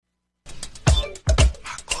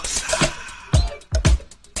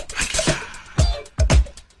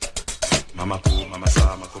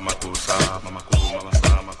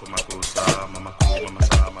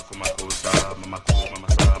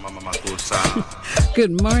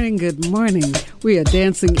Good morning, good morning. We are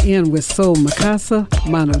dancing in with Soul Mikasa,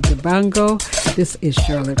 Mano Dibango. This is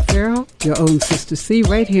Charlotte Farrell, your own Sister C,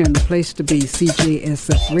 right here in the place to be,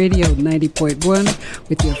 CJSF Radio 90.1,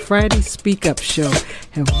 with your Friday Speak Up show.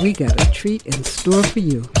 Have we got a treat in store for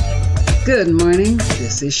you? Good morning.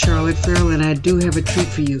 This is Charlotte Farrell, and I do have a treat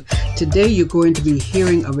for you. Today, you're going to be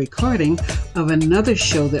hearing a recording of another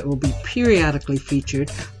show that will be periodically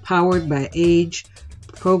featured, powered by Age,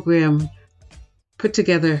 program put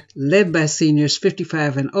together, led by seniors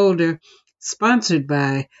 55 and older, sponsored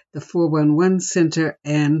by the 411 Center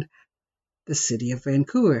and the City of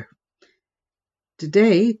Vancouver.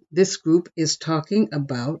 Today, this group is talking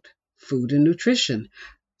about food and nutrition.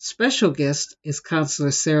 Special guest is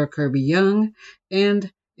Counselor Sarah Kirby-Young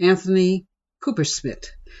and Anthony Coopersmith,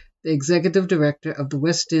 the Executive Director of the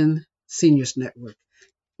West End Seniors Network.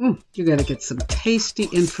 You got to get some tasty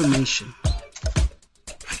information.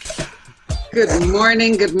 Good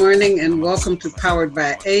morning, and welcome to Powered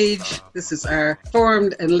by Age. This is our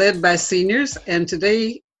formed and led by seniors, and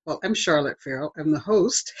today, I'm Charlotte Farrell, I'm the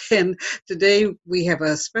host, and today we have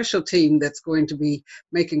a special team that's going to be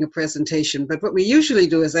making a presentation. But what we usually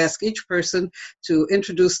do is ask each person to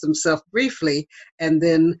introduce themselves briefly, and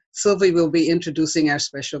then Sylvie will be introducing our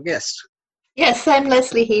special guest. Yes, I'm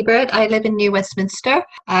Leslie Hebert. I live in New Westminster,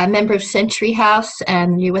 a member of Century House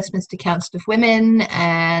and New Westminster Council of Women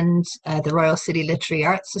and the Royal City Literary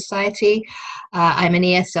Arts Society. I'm an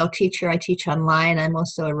ESL teacher. I teach online. I'm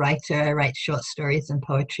also a writer. I write short stories and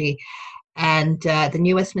poetry. And the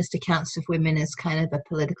New Westminster Council of Women is kind of a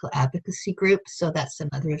political advocacy group, so that's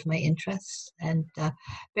another of my interests, and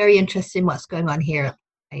very interested in what's going on here at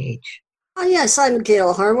Age. Yes, I'm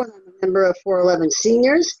Gail Harwood. I'm a member of 411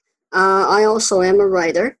 Seniors. I also am a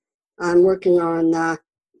writer. I'm working on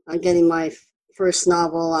getting my first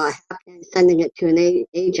novel and sending it to an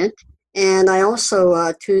agent. And I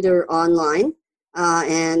also tutor online,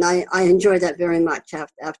 and I enjoy that very much.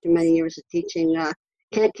 After many years of teaching,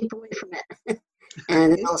 can't keep away from it.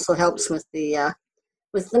 And it also helps with the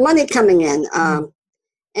money coming in.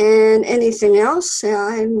 And anything else,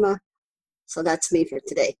 so that's me for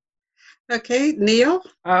today. Okay, Neil?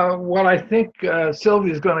 Well, I think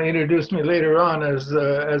Sylvie's going to introduce me later on as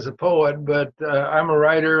a poet, but I'm a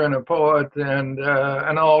writer and a poet and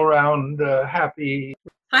an all-around happy.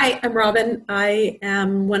 Hi, I'm Robin. I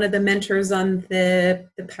am one of the mentors on the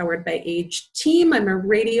Powered by Age team. I'm a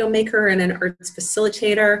radio maker and an arts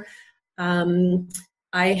facilitator.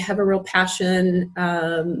 I have a real passion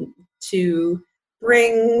to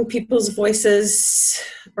bring people's voices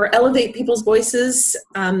or elevate people's voices,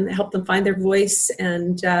 help them find their voice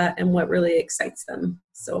and what really excites them.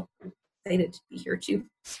 So I'm excited to be here too.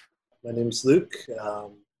 My name's Luke. I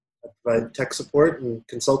provide tech support and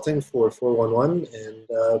consulting for 411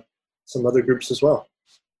 and some other groups as well.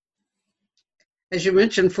 As you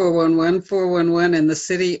mentioned, 411 and the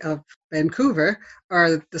City of Vancouver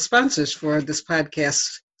are the sponsors for this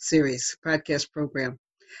podcast program.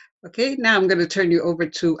 Okay, now I'm going to turn you over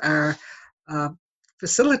to our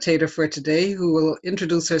facilitator for today, who will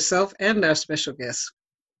introduce herself and our special guest.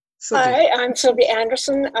 Sylvie. Hi, I'm Sylvie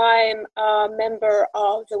Anderson. I'm a member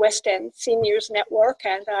of the West End Seniors Network,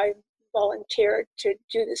 and I volunteered to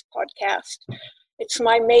do this podcast. It's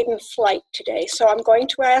my maiden flight today, so I'm going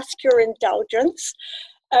to ask your indulgence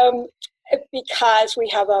because we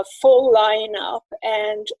have a full lineup,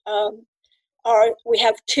 and we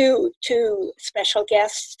have two special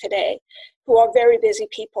guests today who are very busy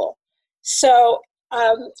people. So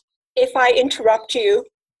if I interrupt you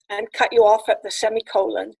and cut you off at the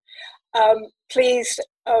semicolon, please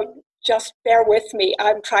just bear with me.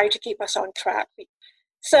 I'm trying to keep us on track.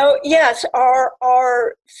 So yes,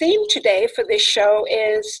 our theme today for this show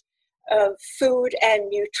is food and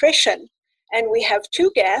nutrition. And we have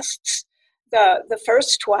two guests. The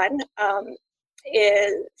first one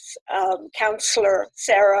is Counselor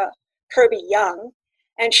Sarah Kirby-Young,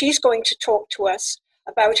 and she's going to talk to us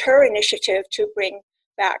about her initiative to bring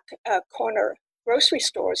back corner grocery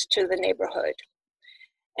stores to the neighborhood.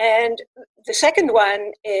 And the second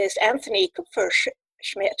one is Anthony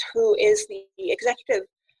Coopersmith, who is the Executive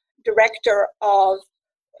Director of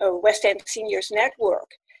West End Seniors Network.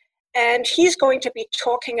 And he's going to be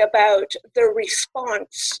talking about the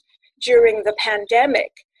response during the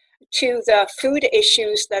pandemic to the food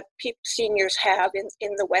issues that seniors have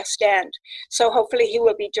in the West End. So hopefully he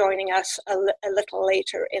will be joining us a little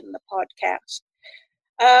later in the podcast.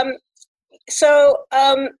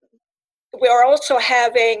 We are also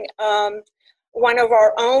having one of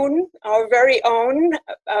our very own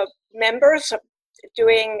members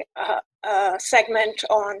doing a segment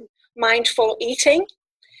on mindful eating.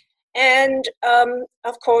 And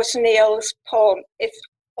of course, Neil's poem. It's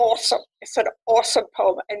awesome. It's an awesome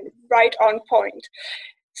poem and right on point.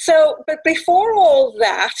 So, but before all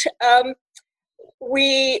that,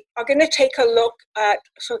 we are going to take a look at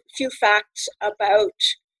a few facts about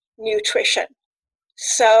nutrition.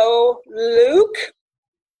 So, Luke,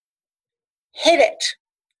 hit it.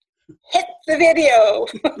 Hit the video.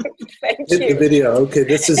 Thank you. Hit the video. Okay,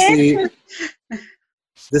 this is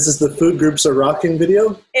the Food Groups Are Rocking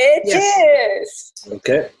video? It is.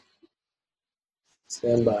 Okay.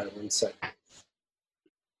 Stand by 1 second.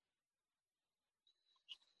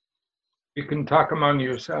 You can talk among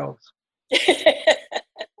yourselves.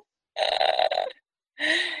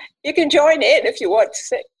 You can join in if you want to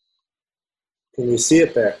sing. Can you see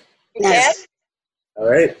it there? Yes. All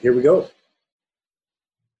right, here we go.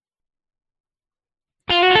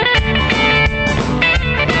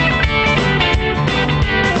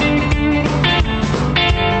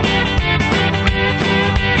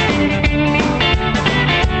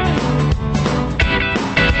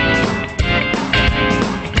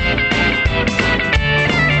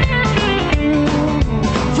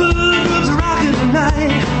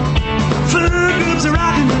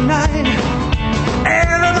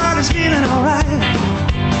 Everybody's feeling alright.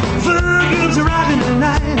 Food groups are rocking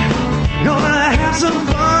tonight. Gonna have some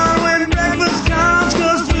fun when breakfast comes,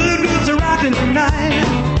 'cause food groups are rocking tonight.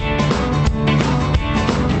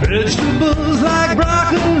 Vegetables like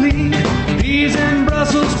broccoli, peas and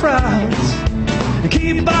Brussels sprouts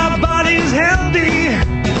keep our bodies healthy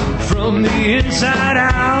from the inside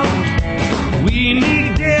out. We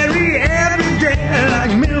need dairy every day,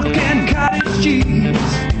 like milk and cottage cheese,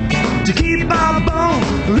 to keep our bones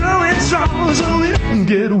growing strong so we can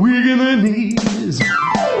get weak in the knees.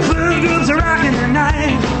 Food groups are rocking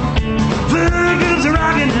tonight. Food groups are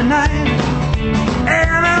rocking tonight.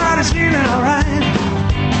 Everybody's feeling alright.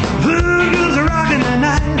 Food groups are rocking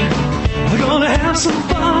tonight. We're gonna have some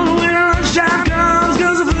fun when lunchtime comes,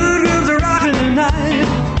 'cause the food groups are rocking tonight.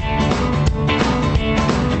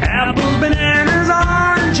 Apples, bananas,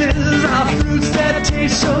 oranges are fruits that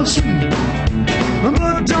taste so sweet.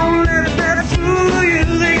 But don't let that fool you,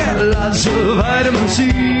 they got lots of vitamin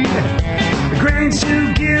C. Grains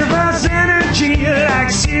to give us energy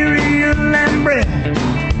like cereal and bread.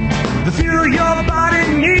 The fuel your body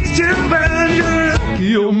needs to burn, just like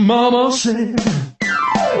your mama said.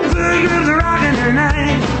 Food groups are rocking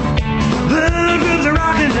tonight. Food groups are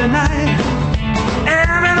rocking tonight.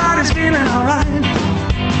 Everybody's feeling alright.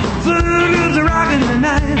 Food groups are rocking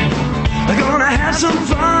tonight. We're gonna have some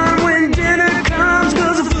fun when dinner comes,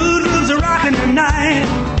 'cause the food groups are rocking tonight.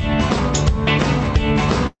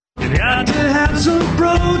 You got to have some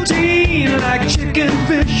protein like chicken,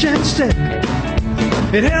 fish, and steak.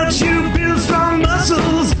 It helps you build strong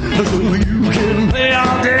muscles so you can play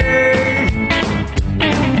all day.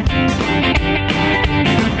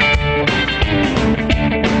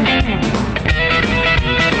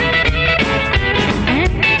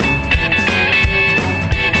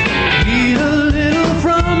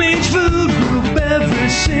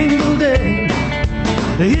 Single day.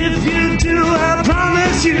 If you do, I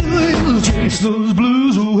promise you it'll chase those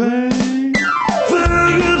blues away.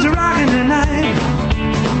 Food groups are rocking tonight.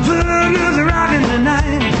 Food groups are rocking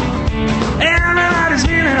tonight. Everybody's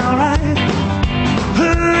feeling alright.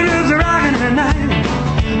 Food groups are rocking tonight.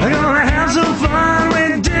 We're gonna have some fun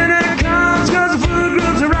when dinner comes, 'cause the food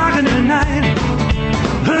groups are rocking tonight.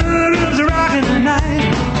 Food groups are rocking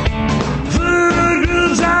tonight. Food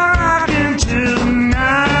groups are rocking tonight.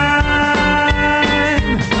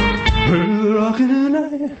 Rocking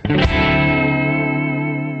tonight.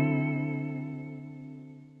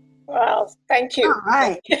 Well, thank you. All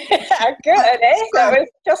right. Good, eh? That was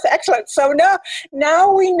just excellent. So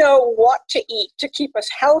now we know what to eat to keep us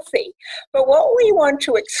healthy. But what we want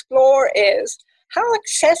to explore is how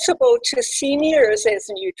accessible to seniors is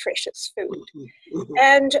nutritious food.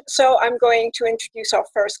 And so I'm going to introduce our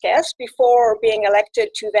first guest. Before being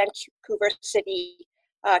elected to Vancouver City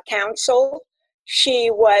Council, she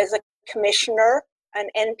was a commissioner, an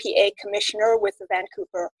NPA commissioner with the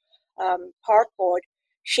Vancouver Park Board.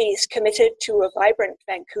 She's committed to a vibrant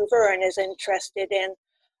Vancouver and is interested in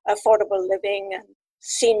affordable living and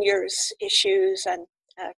seniors issues and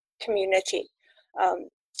community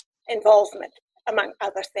involvement, among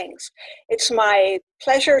other things. It's my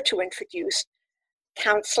pleasure to introduce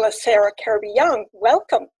Councillor Sarah Kirby-Young.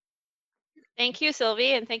 Welcome. Thank you,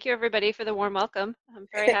 Sylvie, and thank you everybody for the warm welcome. I'm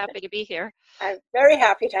very happy to be here. I'm very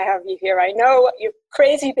happy to have you here. I know you're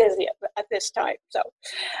crazy busy at this time, so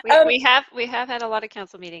we have had a lot of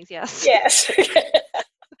council meetings. Yes. Yes.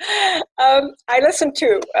 I listened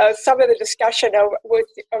to some of the discussion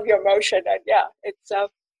of your motion, and yeah, it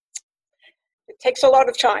takes a lot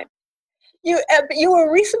of time. You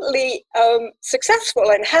were recently successful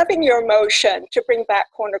in having your motion to bring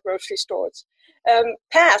back corner grocery stores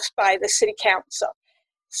passed by the city council.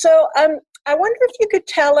 So I wonder if you could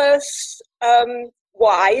tell us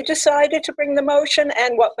why you decided to bring the motion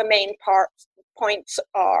and what the main points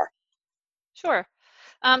are. Sure.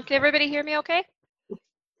 Can everybody hear me okay?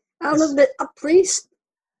 A little bit up, please.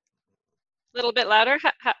 A little bit louder?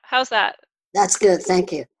 How's that? That's good.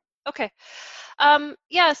 Thank you. Okay.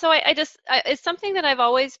 Yeah, so it's something that I've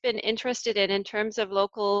always been interested in terms of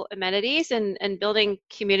local amenities and building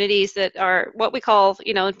communities that are what we call,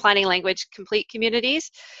 in planning language, complete communities,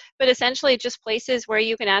 but essentially just places where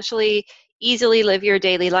you can actually easily live your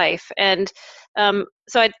daily life. And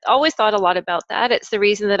so I always thought a lot about that. It's the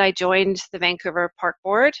reason that I joined the Vancouver Park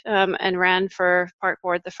Board and ran for Park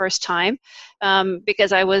Board the first time,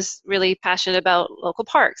 because I was really passionate about local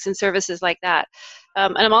parks and services like that.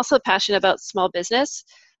 And I'm also passionate about small business.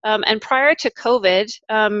 And prior to COVID,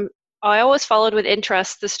 I always followed with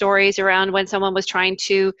interest the stories around when someone was trying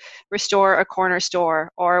to restore a corner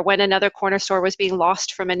store, or when another corner store was being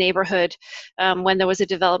lost from a neighborhood, when there was a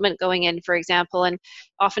development going in, for example, and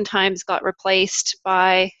oftentimes got replaced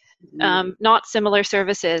by not similar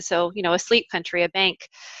services. So, a Sleep Country, a bank,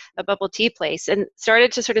 a bubble tea place, and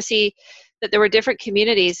started to sort of see that there were different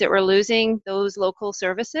communities that were losing those local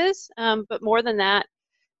services. But more than that,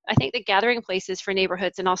 I think the gathering places for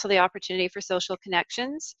neighborhoods and also the opportunity for social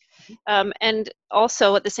connections. And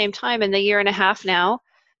also at the same time, in the year and a half now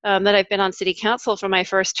that I've been on city council for my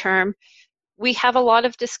first term, we have a lot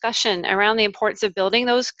of discussion around the importance of building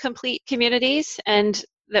those complete communities, and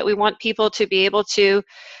that we want people to be able to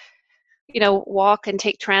walk and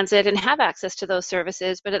take transit and have access to those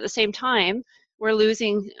services. But at the same time, we're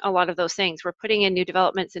losing a lot of those things. We're putting in new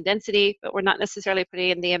developments and density, but we're not necessarily putting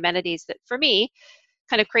in the amenities that, for me,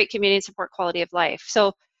 kind of create community and support quality of life.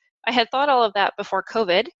 So I had thought all of that before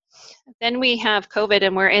COVID. Then we have COVID,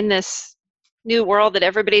 and we're in this new world that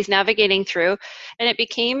everybody's navigating through. And it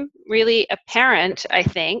became really apparent, I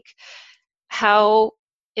think, how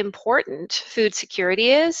important food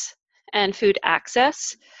security is and food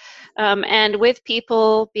access. And with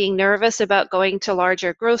people being nervous about going to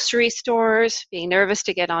larger grocery stores, being nervous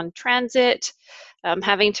to get on transit,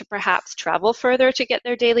 having to perhaps travel further to get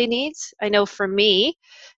their daily needs. I know for me,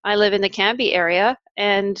 I live in the Cambie area,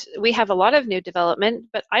 and we have a lot of new development,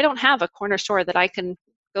 but I don't have a corner store that I can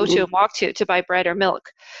go to and walk to buy bread or milk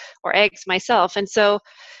or eggs myself. And so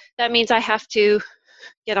that means I have to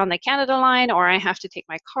get on the Canada Line, or I have to take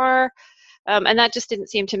my car. And that just didn't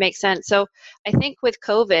seem to make sense. So I think with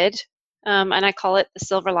COVID, and I call it the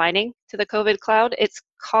silver lining to the COVID cloud, it's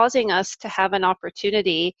causing us to have an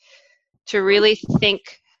opportunity to really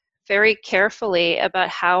think very carefully about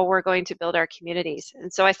how we're going to build our communities.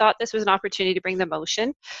 And so I thought this was an opportunity to bring the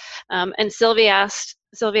motion. And Sylvie asked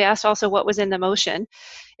also what was in the motion.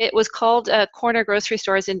 It was called Corner Grocery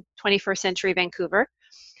Stores in 21st Century Vancouver,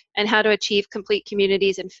 and how to achieve complete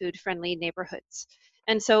communities and food-friendly neighborhoods.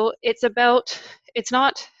 And so it's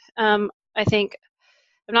not, I think,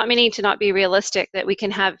 I'm not meaning to not be realistic that we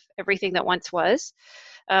can have everything that once was,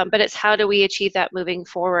 but it's how do we achieve that moving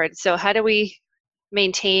forward? So how do we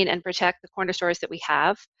maintain and protect the corner stores that we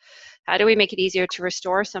have? How do we make it easier to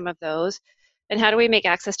restore some of those? And how do we make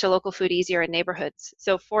access to local food easier in neighborhoods?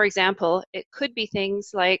 So for example, it could be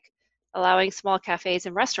things like allowing small cafes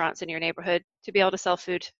and restaurants in your neighborhood to be able to sell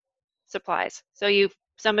food supplies. So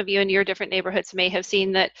some of you in your different neighborhoods may have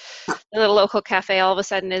seen that the little local cafe all of a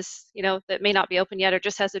sudden is, that may not be open yet, or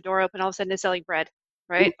just has the door open, all of a sudden is selling bread,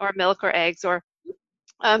 right? Or milk or eggs, or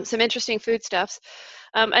some interesting foodstuffs.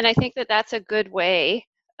 And I think that that's a good way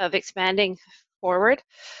of expanding forward.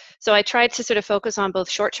 So I tried to sort of focus on both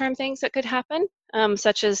short-term things that could happen,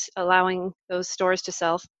 such as allowing those stores to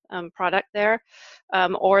sell product there,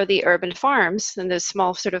 or the urban farms, and those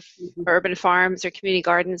small sort of urban farms or community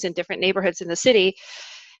gardens in different neighborhoods in the city.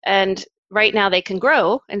 And right now they can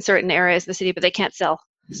grow in certain areas of the city, but they can't sell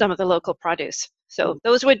some of the local produce. So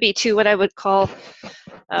those would be two what I would call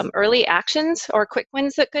early actions or quick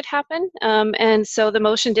wins that could happen. And so the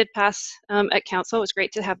motion did pass at council. It was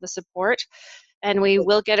great to have the support. And we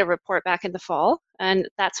will get a report back in the fall. And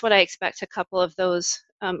that's what I expect a couple of those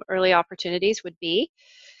early opportunities would be.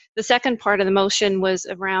 The second part of the motion was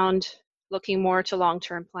around looking more to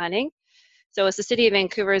long-term planning. So as the City of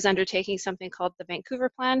Vancouver is undertaking something called the Vancouver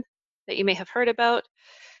Plan that you may have heard about,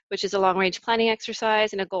 which is a long-range planning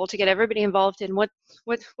exercise and a goal to get everybody involved in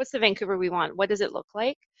what's the Vancouver we want? What does it look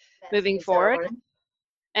like moving forward?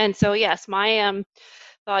 And so yes, my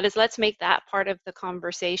thought is let's make that part of the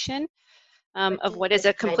conversation of what is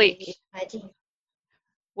a complete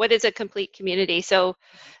community. So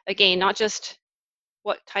again, not just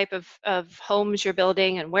what type of homes you're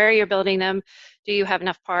building and where you're building them. Do you have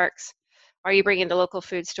enough parks? Are you bringing the local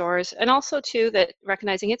food stores? And also too, that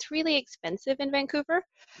recognizing it's really expensive in Vancouver,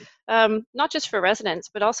 not just for residents,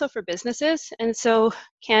 but also for businesses. And so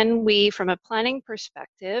can we, from a planning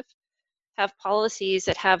perspective, have policies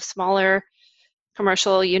that have smaller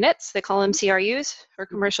commercial units, they call them CRUs, or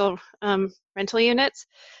commercial rental units,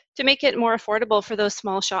 to make it more affordable for those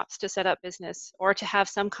small shops to set up business, or to have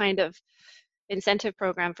some kind of incentive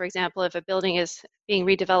program, for example, if a building is being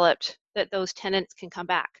redeveloped, that those tenants can come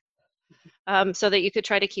back, so that you could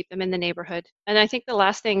try to keep them in the neighborhood. And I think the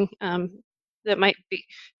last thing that might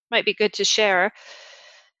be good to share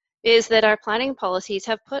is that our planning policies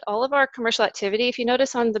have put all of our commercial activity, if you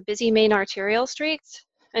notice, on the busy main arterial streets.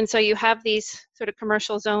 And so you have these sort of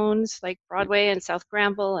commercial zones like Broadway and South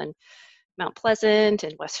Granville and Mount Pleasant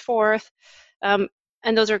and West 4th. And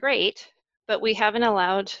those are great, but we haven't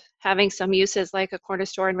allowed having some uses like a corner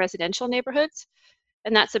store in residential neighborhoods.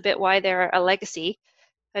 And that's a bit why they're a legacy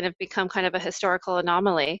and have become kind of a historical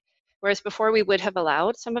anomaly. Whereas before we would have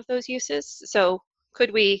allowed some of those uses. So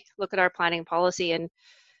could we look at our planning policy and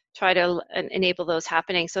try to enable those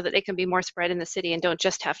happening so that they can be more spread in the city and don't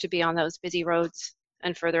just have to be on those busy roads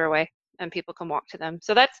and further away, and people can walk to them.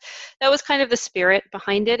 So that was kind of the spirit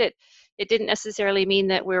behind it. It didn't necessarily mean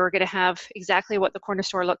that we were going to have exactly what the corner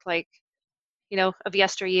store looked like, you know, of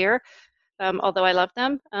yesteryear, although I love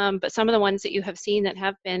them. But some of the ones that you have seen that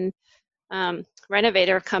have been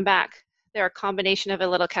renovated or come back, they're a combination of a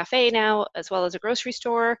little cafe now as well as a grocery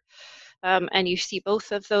store. And you see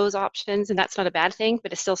both of those options, and that's not a bad thing,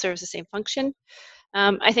 but it still serves the same function.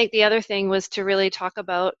 I think the other thing was to really talk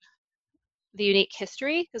about the unique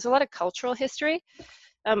history. There's a lot of cultural history.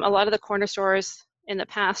 A lot of the corner stores in the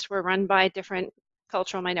past were run by different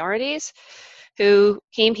cultural minorities who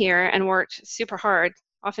came here and worked super hard,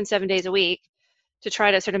 often 7 days a week, to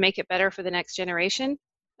try to sort of make it better for the next generation.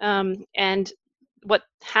 And what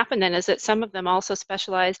happened then is that some of them also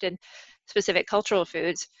specialized in specific cultural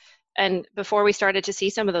foods. And before we started to see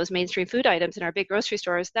some of those mainstream food items in our big grocery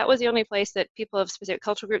stores, that was the only place that people of specific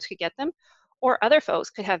cultural groups could get them, or other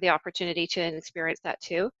folks could have the opportunity to experience that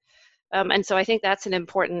too. And so I think that's an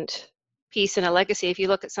important piece and a legacy. If you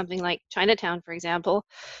look at something like Chinatown, for example,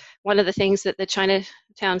 one of the things that the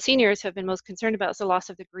Chinatown seniors have been most concerned about is the loss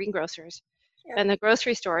of the greengrocers and the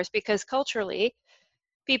grocery stores, because culturally,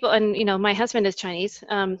 people, and you know, my husband is Chinese,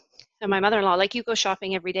 and my mother-in-law, like, you go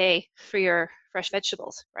shopping every day for your fresh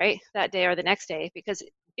vegetables, right? That day or the next day, because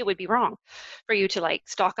it would be wrong for you to like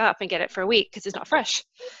stock up and get it for a week because it's not fresh,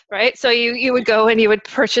 right? So you would go and you would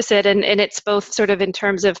purchase it, and it's both sort of in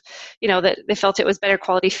terms of, you know, that they felt it was better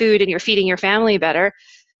quality food and you're feeding your family better,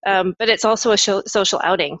 but it's also a social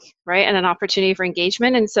outing, right? And an opportunity for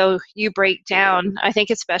engagement. And so you break down, I think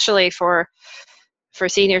especially for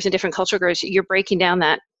seniors in different cultural groups, you're breaking down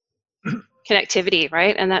that connectivity,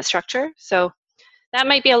 right? And that structure. So that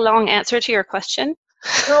might be a long answer to your question.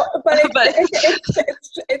 No, but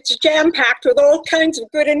it's jam-packed with all kinds of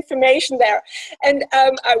good information there. And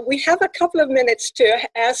we have a couple of minutes to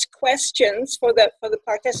ask questions for the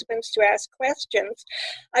participants to ask questions.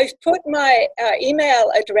 I've put my email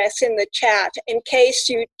address in the chat in case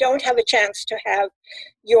you don't have a chance to have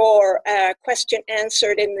your question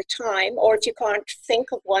answered in the time, or if you can't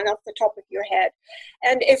think of one off the top of your head.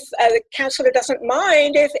 And if the councillor doesn't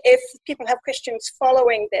mind, if people have questions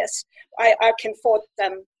following this, I can forward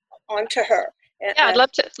them on to her. Yeah, I'd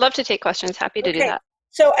love to take questions. Happy to do that.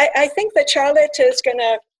 So I think that Charlotte is going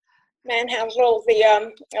to manhandle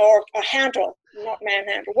the, or handle, not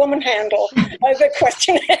manhandle, woman handle the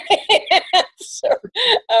question and answer.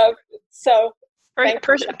 So.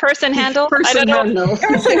 Person handle? Person handle.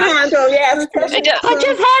 Person handle, yes.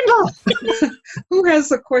 Just handle. Who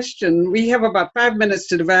has a question? We have about 5 minutes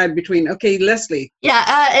to divide between. Okay, Leslie.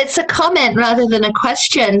 Yeah, it's a comment rather than a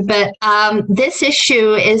question, but this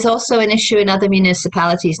issue is also an issue in other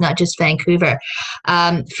municipalities, not just Vancouver.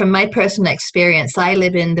 From my personal experience, I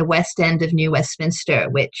live in the west end of New Westminster,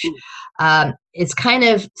 which is kind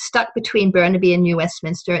of stuck between Burnaby and New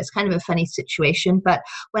Westminster. It's kind of a funny situation, but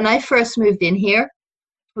when I first moved in here,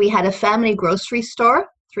 we had a family grocery store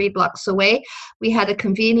 3 blocks away. We had a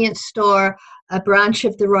convenience store, a branch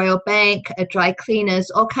of the Royal Bank, a dry cleaners,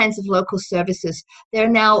 all kinds of local services. They're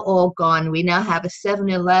now all gone. We now have a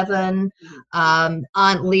 7-Eleven.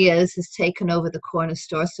 Aunt Leah's has taken over the corner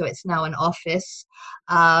store, so it's now an office.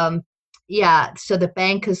 Yeah, so the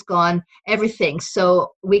bank has gone, everything.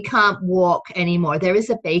 So we can't walk anymore. There is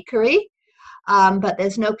a bakery, but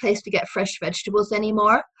there's no place to get fresh vegetables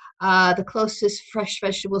anymore. The closest fresh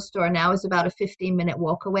vegetable store now is about a 15-minute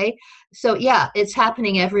walk away. So yeah, it's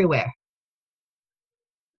happening everywhere.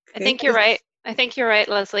 I think you're right. I think you're right,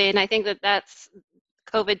 Leslie. And I think that's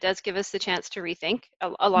COVID does give us the chance to rethink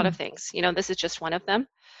a lot of things. You know, this is just one of them.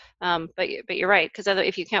 But you're right, because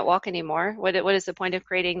if you can't walk anymore, what is the point of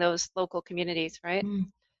creating those local communities, right?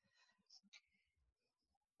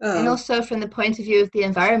 And also from the point of view of the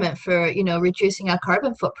environment, for, you know, reducing our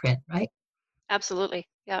carbon footprint, right? Absolutely,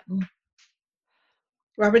 yeah.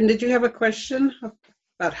 Robin, did you have a question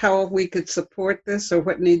about how we could support this, or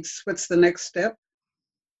what's the next step?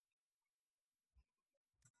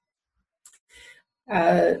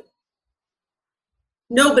 No,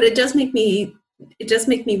 but it does make me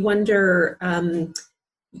wonder,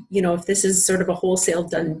 you know, if this is sort of a wholesale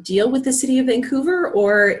done deal with the City of Vancouver,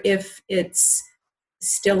 or if it's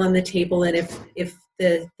still on the table, and if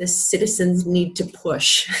the citizens need to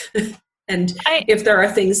push and if there are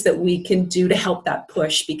things that we can do to help that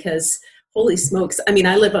push, because holy smokes, I mean,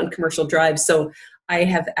 I live on Commercial Drive, so I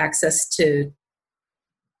have access to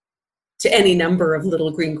any number of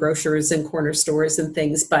little green grocers and corner stores and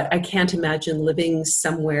things, but I can't imagine living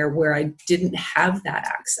somewhere where I didn't have that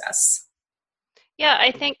access. Yeah,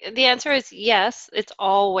 I think the answer is yes. It's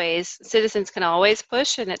always, citizens can always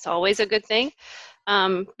push, and it's always a good thing,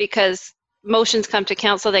 because motions come to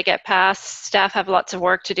council, they get passed, staff have lots of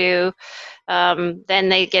work to do, then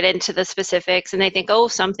they get into the specifics and they think, oh,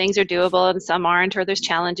 some things are doable and some aren't, or there's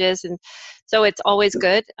challenges, and so it's always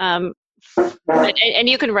good. And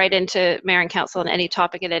you can write into Mayor and Council on any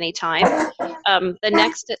topic at any time. The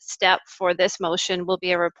next step for this motion will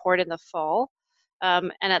be a report in the fall.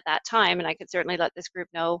 And at that time, and I could certainly let this group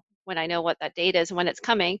know when I know what that date is and when it's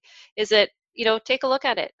coming, is that, you know, take a look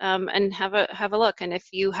at it and have a look. And if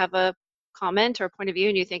you have a comment or point of view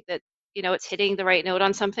and you think that, you know, it's hitting the right note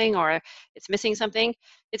on something or it's missing something,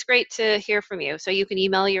 it's great to hear from you. So you can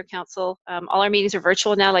email your council. All our meetings are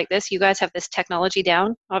virtual now like this. You guys have this technology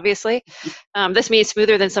down, obviously. This meeting is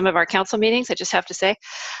smoother than some of our council meetings, I just have to say,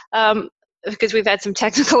 because we've had some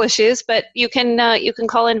technical issues, but you can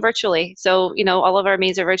call in virtually. So, you know, all of our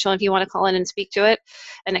meetings are virtual. If you want to call in and speak to it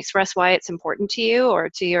and express why it's important to you or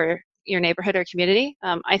to your neighborhood or community,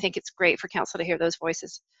 I think it's great for council to hear those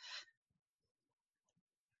voices.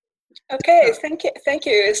 Okay, thank you.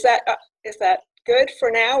 Is that good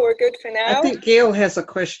for now? We're good for now? I think Gail has a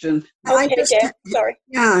question. Okay, Gail, sorry.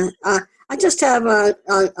 Yeah, I just have a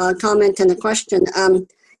comment and a question.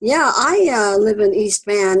 Yeah, I live in East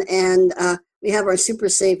Van, and we have our Super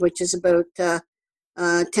Safe, which is about a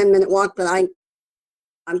 10-minute walk, but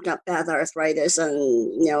I've got bad arthritis and,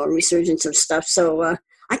 you know, a resurgence of stuff, so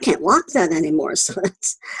I can't walk that anymore. So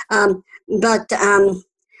that's,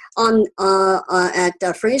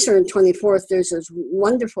 at Fraser and 24th, there's this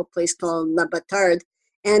wonderful place called La Batard,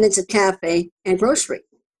 and it's a cafe and grocery.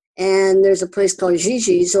 And there's a place called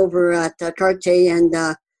Gigi's over at Cartier and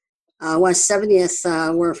West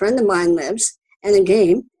 70th, where a friend of mine lives, and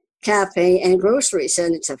again, cafe and groceries,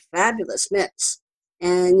 and it's a fabulous mix.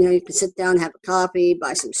 And, you know, you can sit down, have a coffee,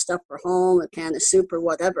 buy some stuff for home, a can of soup or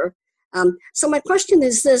whatever. So my question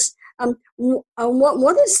is this,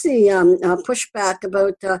 what is the pushback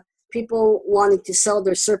about people wanting to sell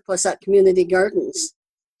their surplus at community gardens?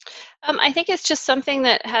 I think it's just something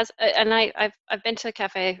that has, and I've been to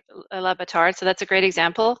Cafe La Batard, so that's a great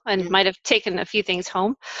example, and might have taken a few things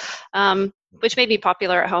home, which may be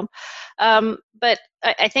popular at home. But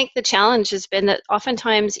I think the challenge has been that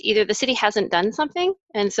oftentimes either the city hasn't done something,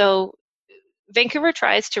 and so Vancouver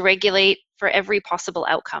tries to regulate for every possible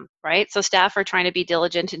outcome, right? So staff are trying to be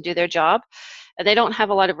diligent and do their job, and they don't have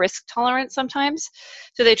a lot of risk tolerance sometimes,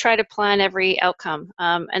 so they try to plan every outcome,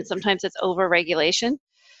 and sometimes it's over-regulation.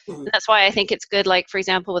 And that's why I think it's good, like, for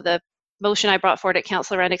example, with the motion I brought forward at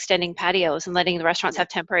council around extending patios and letting the restaurants have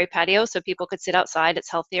temporary patios so people could sit outside, it's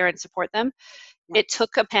healthier, and support them. It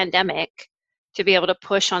took a pandemic to be able to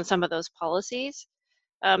push on some of those policies.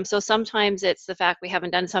 So sometimes it's the fact we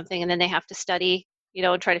haven't done something and then they have to study, you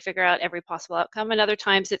know, and try to figure out every possible outcome. And other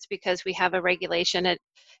times it's because we have a regulation,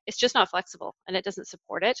 it's just not flexible and it doesn't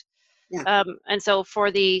support it. Yeah. And so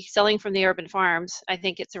for the selling from the urban farms, I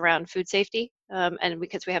think it's around food safety, and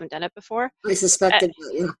because we haven't done it before. I suspected.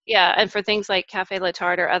 Yeah, and for things like Cafe La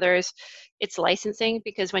Batard or others, it's licensing,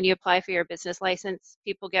 because when you apply for your business license,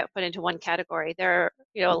 people get put into one category. They're,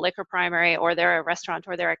 you know, a liquor primary, or they're a restaurant,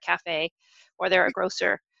 or they're a cafe, or they're a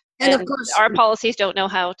grocer. And of course, our policies don't know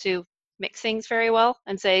how to mix things very well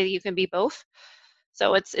and say you can be both.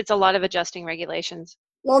 So it's a lot of adjusting regulations.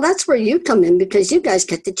 Well, that's where you come in, because you guys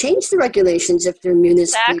get to change the regulations if they're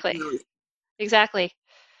municipal. Exactly.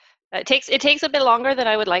 It takes a bit longer than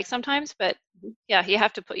I would like sometimes, but yeah, you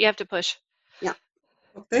have to push. Yeah.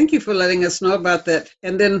 Well, thank you for letting us know about that.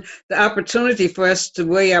 And then the opportunity for us to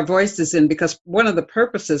weigh our voices in, because one of the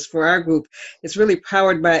purposes for our group is really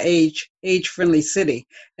powered by Age-Friendly City.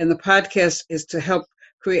 And the podcast is to help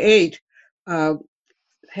create, let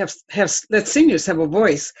seniors have a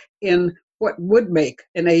voice in what would make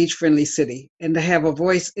an age-friendly city, and to have a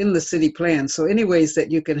voice in the city plan. So any ways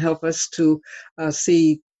that you can help us to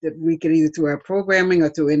see that we can, either through our programming or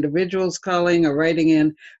through individuals calling or writing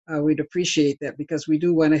in, we'd appreciate that, because we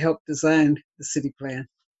do want to help design the city plan.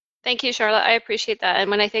 Thank you, Charlotte. I appreciate that. And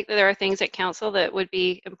when I think that there are things at council that would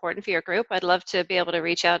be important for your group, I'd love to be able to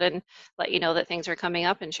reach out and let you know that things are coming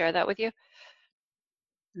up and share that with you.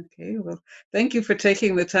 Okay, well, thank you for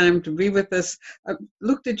taking the time to be with us.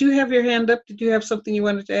 Luke, did you have your hand up? Did you have something you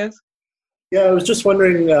wanted to ask? Yeah, I was just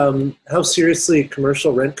wondering how seriously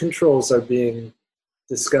commercial rent controls are being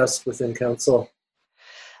discussed within council.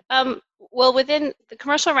 Well, within the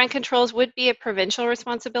commercial rent controls would be a provincial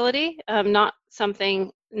responsibility, not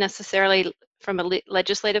something necessarily from a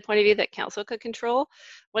legislative point of view that council could control.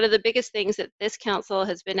 One of the biggest things that this council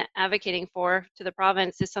has been advocating for to the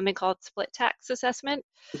province is something called split tax assessment.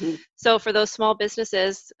 Mm-hmm. So for those small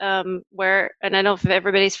businesses where, and I don't know if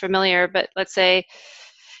everybody's familiar, but let's say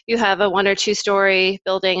you have a 1 or 2 story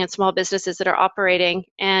building and small businesses that are operating,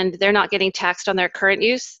 and they're not getting taxed on their current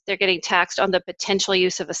use, they're getting taxed on the potential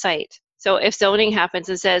use of a site. So if zoning happens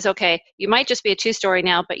and says, okay, you might just be a 2-story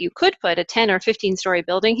now, but you could put a 10 or 15-story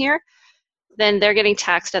building here, then they're getting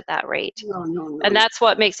taxed at that rate. No. And that's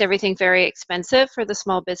what makes everything very expensive for the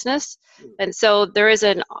small business. And so there is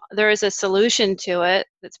a solution to it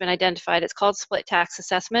that's been identified. It's called split tax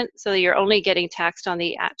assessment. So you're only getting taxed on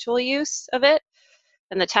the actual use of it,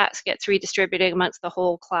 and the tax gets redistributed amongst the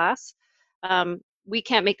whole class. We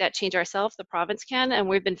can't make that change ourselves, the province can, and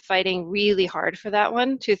we've been fighting really hard for that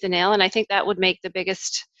one, tooth and nail, and I think that would make the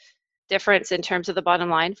biggest difference in terms of the bottom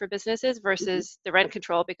line for businesses versus the rent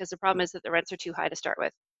control, because the problem is that the rents are too high to start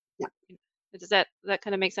with. Yeah. Does that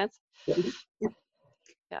kind of make sense? Yeah.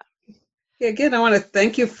 Yeah, again, I want to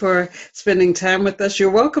thank you for spending time with us.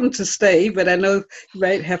 You're welcome to stay, but I know you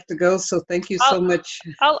might have to go, so thank you so much.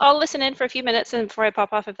 I'll listen in for a few minutes and before I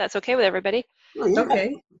pop off, if that's okay with everybody.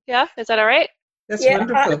 Okay. Yeah, is that all right? That's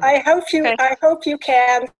wonderful. I hope you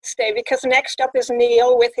can stay, because next up is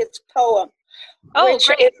Neil with his poem. Oh,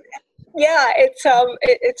 great.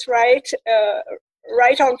 It's right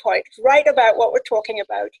on point, right about what we're talking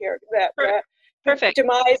about here. Perfect. The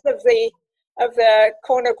demise of the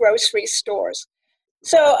corner grocery stores.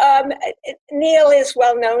 So Neil is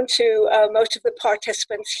well known to most of the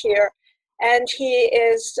participants here, and he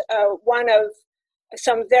is one of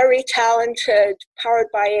some very talented, powered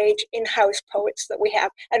by age in-house poets that we have,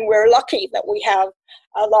 and we're lucky that we have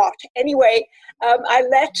a lot. Anyway, I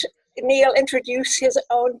let Neil introduce his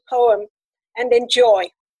own poem, and enjoy.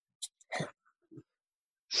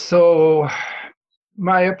 So,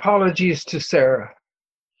 my apologies to Sarah.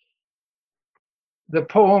 The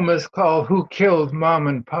poem is called "Who Killed Mom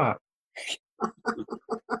and Pop?"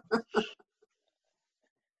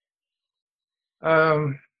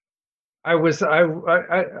 I was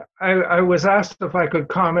asked if I could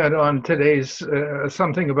comment on today's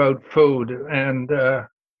something about food and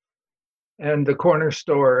the corner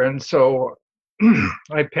store, and so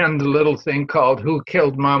I penned a little thing called "Who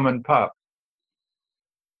Killed Mom and Pop?"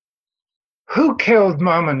 Who killed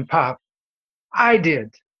Mom and Pop? I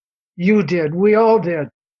did. You did. We all did.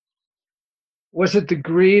 Was it the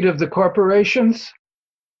greed of the corporations?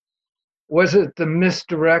 Was it the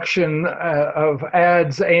misdirection of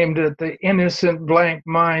ads aimed at the innocent blank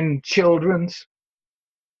mind children's?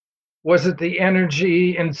 Was it the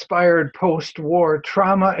energy-inspired post-war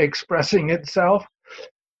trauma expressing itself?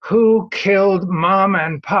 Who killed Mom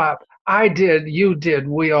and Pop? I did, you did,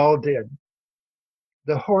 we all did.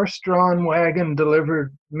 The horse-drawn wagon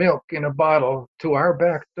delivered milk in a bottle to our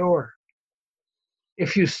back door.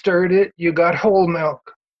 If you stirred it, you got whole milk,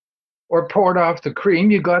 or poured off the cream,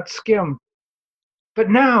 you got skim. But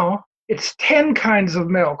now, it's 10 kinds of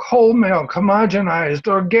milk, whole milk, homogenized,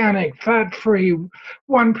 organic, fat-free,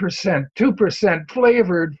 1%, 2%,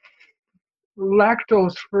 flavored,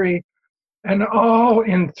 lactose-free, and all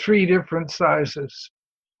in 3 different sizes.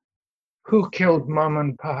 Who killed Mom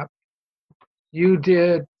and Pop? You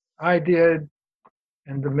did, I did,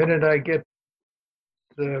 and the minute I get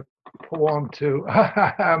the poem to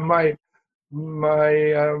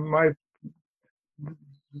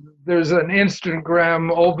there's an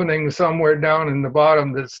Instagram opening somewhere down in the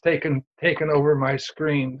bottom that's taken over my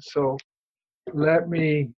screen. So let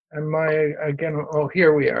me,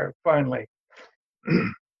 here we are, finally.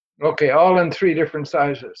 Okay, all in 3 different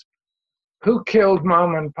sizes. Who killed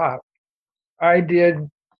Mom and Pop? I did,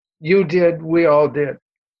 you did, we all did.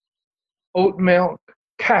 Oat milk,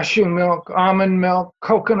 cashew milk, almond milk,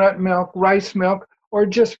 coconut milk, rice milk, or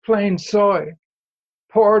just plain soy.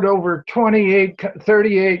 Poured over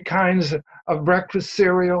 38 kinds of breakfast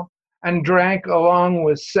cereal and drank along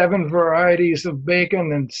with 7 varieties of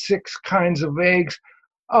bacon and 6 kinds of eggs,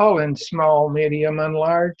 all in small, medium, and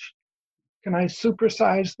large. Can I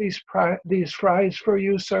supersize these fries for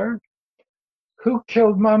you, sir? Who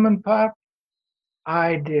killed Mom and Pop?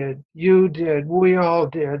 I did, you did, we all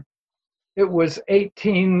did. It was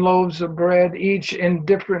 18 loaves of bread, each in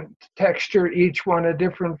different texture, each one a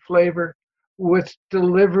different flavor, with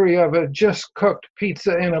delivery of a just cooked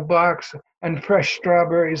pizza in a box and fresh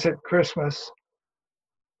strawberries at Christmas.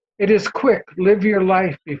 It is quick, live your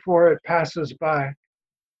life before it passes by,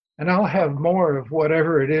 and I'll have more of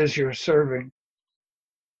whatever it is you're serving.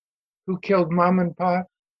 Who killed Mom and Pop?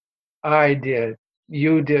 I did,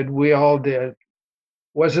 you did, we all did.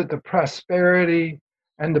 Was it the prosperity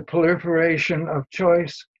and the proliferation of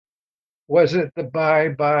choice? Was it the buy,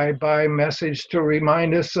 buy, buy message to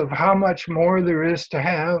remind us of how much more there is to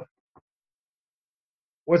have?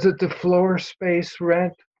 Was it the floor space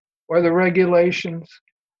rent or the regulations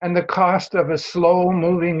and the cost of a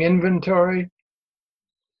slow-moving inventory?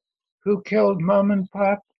 Who killed Mom and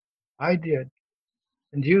Pop? I did,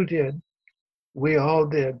 and you did, we all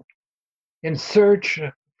did. In search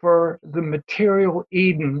for the material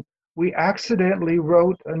Eden, we accidentally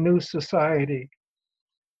wrote a new society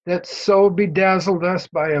that so bedazzled us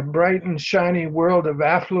by a bright and shiny world of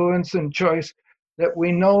affluence and choice that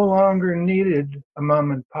we no longer needed a Mom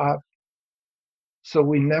and Pop, so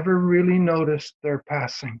we never really noticed their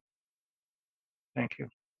passing. Thank you.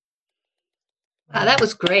 Wow, that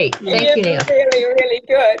was great. Thank you, Neil. Really, really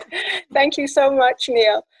good. Thank you so much,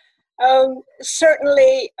 Neil.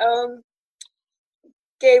 Certainly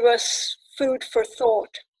gave us food for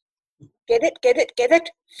thought. Get it, get it, get it?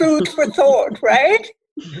 Food for thought, right?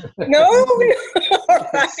 No?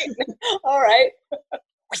 All right.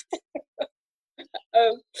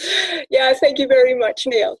 Yeah, thank you very much,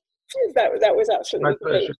 Neil. That was absolutely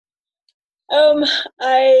great.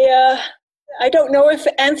 I don't know if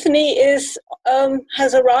Anthony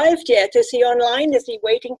has arrived yet. Is he online? Is he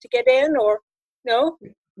waiting to get in, or no?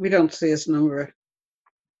 We don't see his number.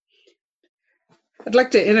 I'd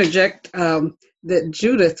like to interject that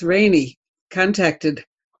Judith Rainey contacted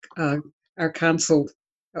our consul.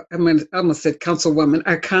 I almost said councilwoman,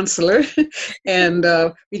 our counselor, and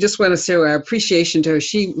we just want to show our appreciation to her.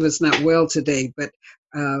 She was not well today, but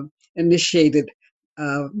initiated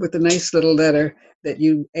with a nice little letter that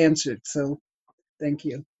you answered. So, thank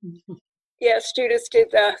you. Yes, Judith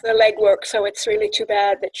did the legwork, so it's really too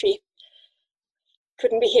bad that she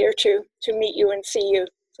couldn't be here to meet you and see you.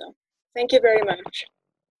 So, thank you very much.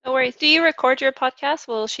 No worries. Do you record your podcast?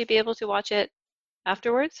 Will she be able to watch it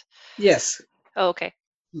afterwards? Yes. Oh, okay.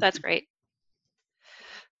 That's great.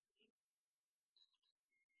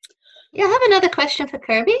 Yeah, I have another question for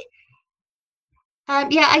Kirby.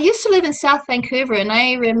 Yeah, I used to live in South Vancouver, and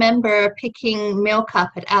I remember picking milk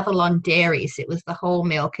up at Avalon Dairies. It was the whole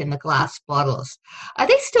milk in the glass bottles. Are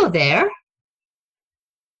they still there?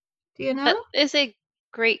 Do you know? That is a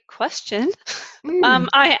great question.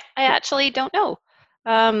 I actually don't know.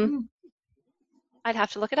 I'd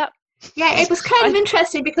have to look it up. Yeah, it was kind of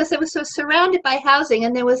interesting because it was sort of surrounded by housing,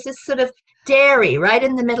 and there was this sort of dairy right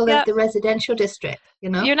in the middle of the residential district. You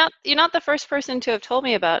know, you're not the first person to have told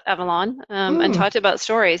me about Avalon and talked about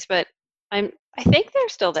stories, but I think they're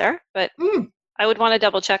still there, but I would want to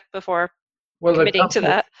double check before committing to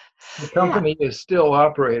that. The company is still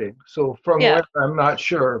operating, so from where I'm not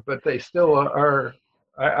sure, but they still are.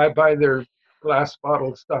 I buy their glass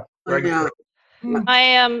bottle stuff regularly.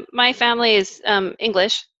 My family is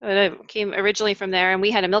English. I came originally from there, and we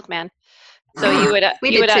had a milkman. So you would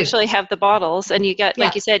actually have the bottles, and you get,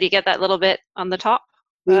 like you said, you get that little bit on the top.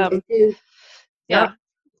 Yeah,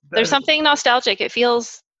 there's something nostalgic. It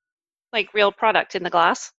feels like real product in the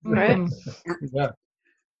glass, right? Yeah.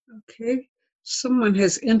 Okay. Someone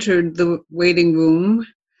has entered the waiting room.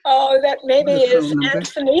 Oh, that maybe is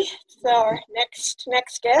Anthony. It's our next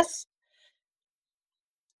guest.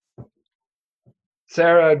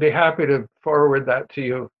 Sarah, I'd be happy to forward that to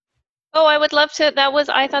you. Oh, I would love to.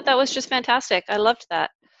 I thought that was just fantastic. I loved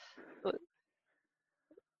that.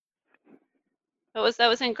 That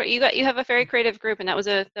was incredible. You have a very creative group, and that was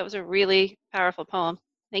a really powerful poem.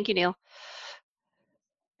 Thank you, Neil.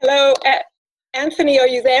 Hello, Anthony. Are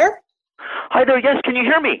you there? Hi there. Yes, can you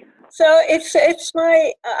hear me? So it's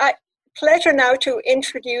my pleasure now to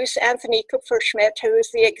introduce Anthony Kupferschmidt, who is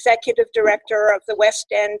the Executive Director of the West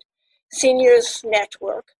End Seniors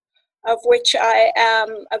Network, of which I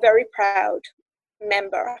am a very proud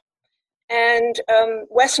member. And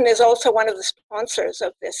Weston is also one of the sponsors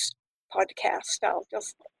of this podcast. I'll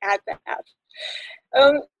just add that.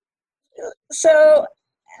 So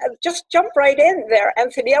just jump right in there,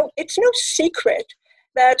 Anthony. It's no secret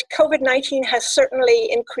that COVID-19 has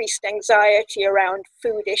certainly increased anxiety around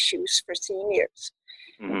food issues for seniors.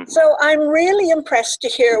 Mm-hmm. So I'm really impressed to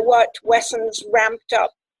hear what Weston's ramped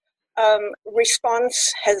up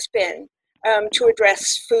response has been to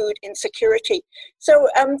address food insecurity. So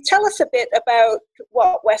tell us a bit about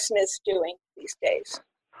what Weston is doing these days.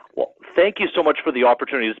 Well, thank you so much for the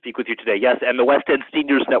opportunity to speak with you today. Yes, and the West End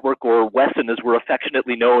Seniors Network, or Weston as we're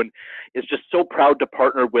affectionately known, is just so proud to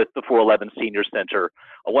partner with the 411 Senior Center,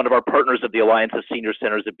 one of our partners of the Alliance of Senior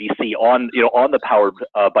Centers of BC, on the Powered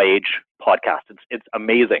by Age podcast. It's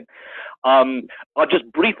amazing. I'll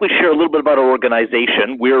just briefly share a little bit about our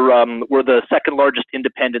organization. We're the second largest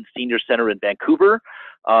independent senior center in Vancouver.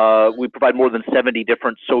 We provide more than 70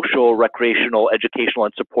 different social, recreational, educational,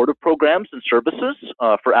 and supportive programs and services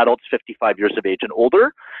for adults 55 years of age and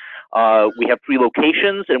older. We have 3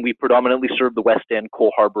 locations, and we predominantly serve the West End,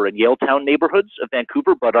 Cole Harbour, and Yaletown neighborhoods of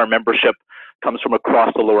Vancouver, but our membership comes from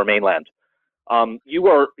across the Lower Mainland.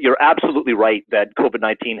 You're absolutely right that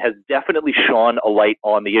COVID-19 has definitely shone a light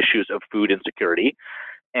on the issues of food insecurity.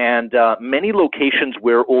 And many locations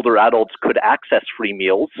where older adults could access free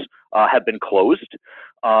meals have been closed,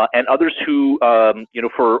 and others who,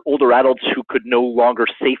 for older adults who could no longer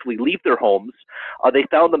safely leave their homes, they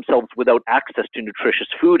found themselves without access to nutritious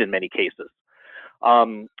food in many cases.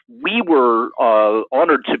 We were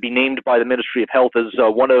honored to be named by the Ministry of Health as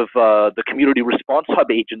one of the community response hub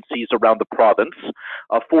agencies around the province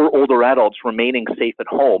for older adults remaining safe at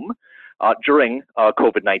home during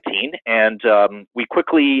COVID-19, and we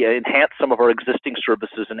quickly enhanced some of our existing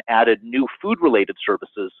services and added new food-related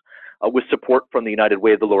services with support from the United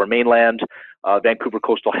Way of the Lower Mainland, Vancouver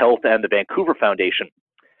Coastal Health, and the Vancouver Foundation.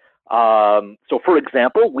 So for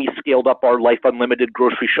example, we scaled up our Life Unlimited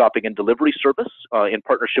grocery shopping and delivery service in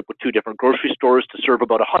partnership with 2 different grocery stores to serve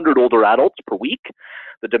about 100 older adults per week.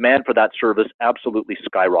 The demand for that service absolutely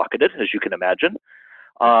skyrocketed, as you can imagine.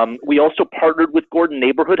 We also partnered with Gordon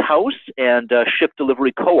Neighborhood House and Shift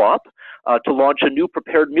Delivery Co-op to launch a new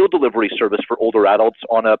prepared meal delivery service for older adults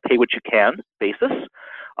on a pay-what-you-can basis.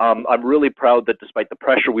 I'm really proud that despite the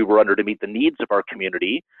pressure we were under to meet the needs of our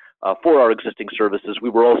community for our existing services, we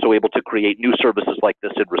were also able to create new services like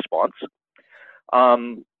this in response.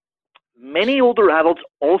 Many older adults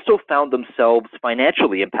also found themselves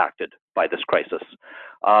financially impacted by this crisis.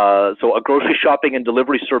 So a grocery shopping and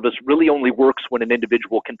delivery service really only works when an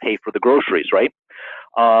individual can pay for the groceries, right?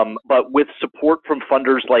 But with support from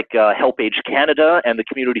funders like Help Age Canada and the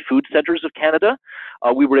Community Food Centres of Canada,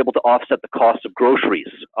 we were able to offset the cost of groceries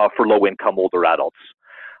for low-income older adults.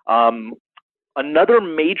 Another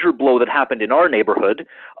major blow that happened in our neighborhood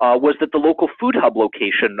was that the local food hub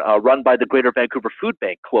location run by the Greater Vancouver Food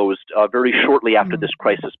Bank closed very shortly after this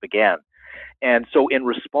crisis began. And so in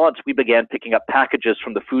response, we began picking up packages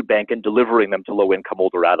from the food bank and delivering them to low-income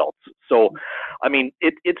older adults. So, I mean,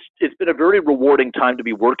 it's been a very rewarding time to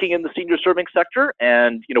be working in the senior serving sector,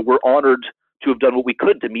 and we're honored to have done what we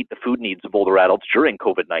could to meet the food needs of older adults during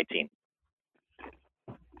COVID-19.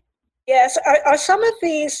 Yes, are some of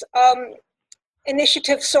these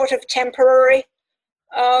initiatives sort of temporary?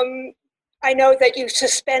 I know that you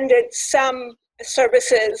suspended some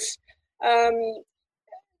services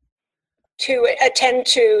to attend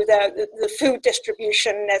to the food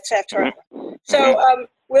distribution, etc. So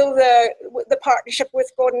will the partnership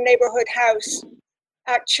with Gordon Neighborhood House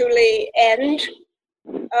actually end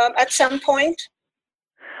at some point?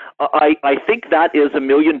 I think that is $1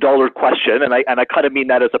 million question, and I kind of mean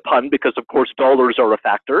that as a pun because, of course, dollars are a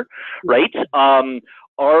factor, right?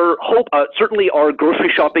 Our hope, certainly our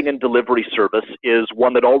grocery shopping and delivery service is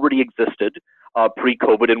one that already existed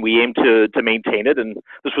pre-COVID, and we aim to maintain it, and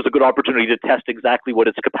this was a good opportunity to test exactly what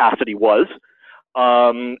its capacity was.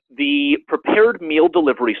 The prepared meal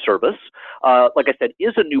delivery service, like I said,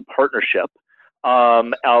 is a new partnership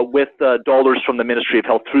with dollars from the Ministry of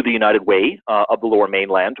Health through the United Way of the Lower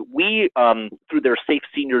Mainland. We, through their Safe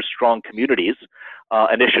Seniors Strong Communities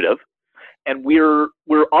initiative, and we're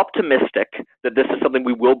optimistic that this is something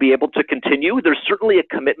we will be able to continue. There's certainly a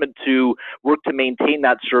commitment to work to maintain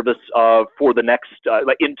that service for the next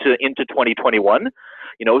into 2021.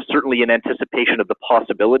 Certainly in anticipation of the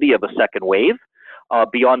possibility of a second wave.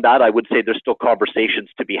 Beyond that, I would say there's still conversations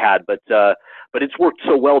to be had, but it's worked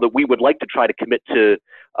so well that we would like to try to commit to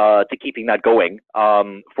to keeping that going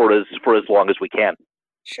for as long as we can.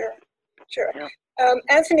 Sure. Yeah.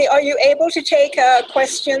 Anthony, are you able to take a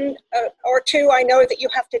question or two? I know that you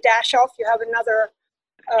have to dash off. You have another.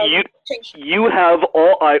 You have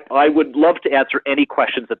all. I would love to answer any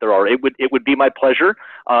questions that there are. It would be my pleasure.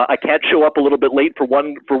 I can't show up a little bit late for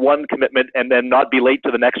one commitment and then not be late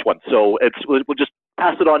to the next one. So we'll just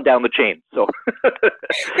pass it on down the chain. So.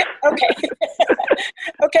 Okay.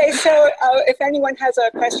 Okay. So if anyone has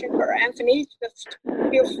a question for Anthony, just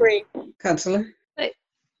feel free. Councillor.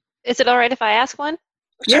 Is it all right if I ask one?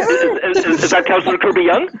 Yeah. Is that Councillor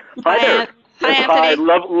Kirby-Young? Hi there. Hi, Anthony. Hi,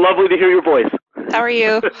 lovely to hear your voice. How are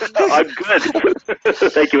you? I'm good.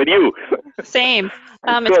 Thank you. And you? Same.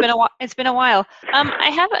 It's been a while. I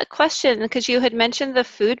have a question because you had mentioned the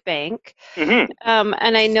food bank, and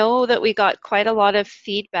I know that we got quite a lot of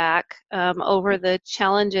feedback over the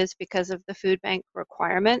challenges because of the food bank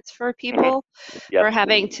requirements for people for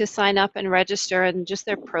having to sign up and register and just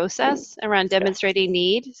their process around demonstrating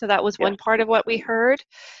need. So that was one part of what we heard,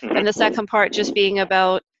 and the second part just being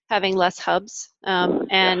about having less hubs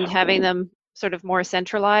and having them sort of more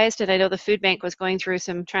centralized. And I know the food bank was going through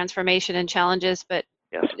some transformation and challenges, but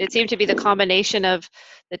it seemed to be the combination of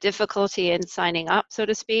the difficulty in signing up, so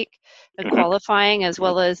to speak, and qualifying, as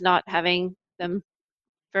well as not having them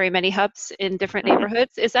very many hubs in different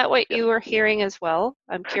neighborhoods. Is that what you were hearing as well?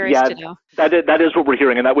 I'm curious to know. That is what we're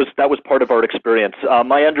hearing, and that was part of our experience.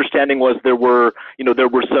 My understanding was there were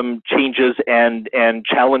some changes and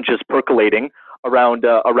challenges percolating around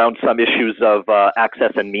some issues of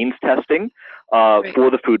access and means testing for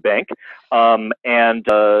the food bank, and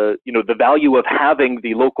the value of having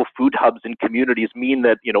the local food hubs in communities mean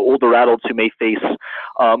that older adults who may face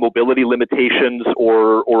mobility limitations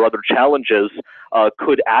or other challenges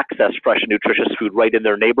could access fresh and nutritious food right in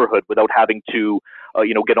their neighborhood without having to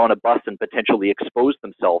get on a bus and potentially expose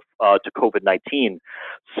themselves to COVID-19.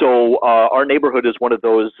 So our neighborhood is one of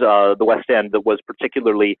those, the West End, that was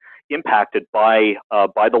particularly impacted by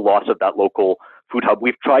the loss of that local food hub.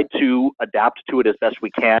 We've tried to adapt to it as best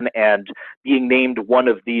we can, and being named one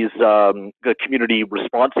of these community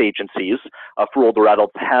response agencies for older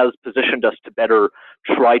adults has positioned us to better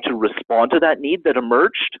try to respond to that need that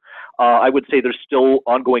emerged. I would say there's still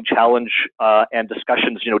ongoing challenge and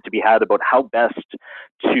discussions, to be had about how best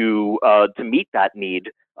to meet that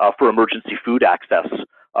need for emergency food access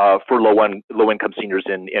for low-income seniors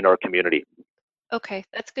in our community. Okay,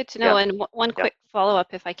 that's good to know. And one quick follow-up,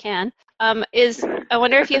 if I can, is I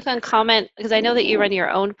wonder if you can comment, because I know that you run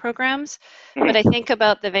your own programs, but I think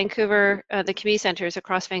about the Vancouver, the community centers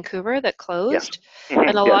across Vancouver that closed,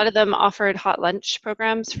 and a lot of them offered hot lunch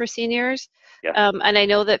programs for seniors. And I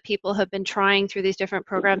know that people have been trying through these different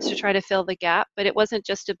programs to try to fill the gap, but it wasn't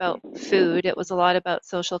just about food. It was a lot about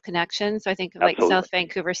social connection. So I think of like South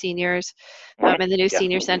Vancouver Seniors and the new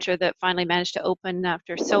senior center that finally managed to open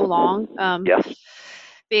after so long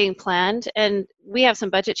being planned. And we have some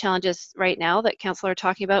budget challenges right now that Council are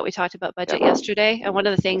talking about. We talked about budget yesterday. And one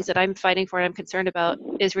of the things that I'm fighting for and I'm concerned about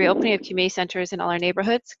is reopening of community centers in all our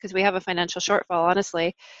neighborhoods, because we have a financial shortfall,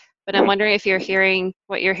 honestly. But I'm wondering if you're hearing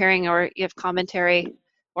what you're hearing, or you have commentary,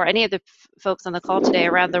 or any of the folks on the call today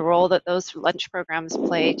around the role that those lunch programs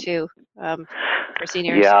play too for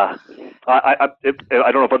seniors. Yeah, I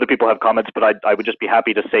don't know if other people have comments, but I would just be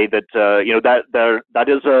happy to say that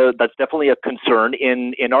that's definitely a concern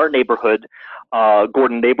in our neighborhood.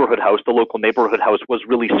 Gordon Neighborhood House, the local neighborhood house, was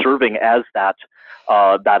really serving as that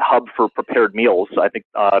hub for prepared meals.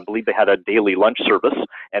 I believe they had a daily lunch service,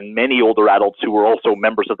 and many older adults who were also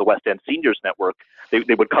members of the West End Seniors Network,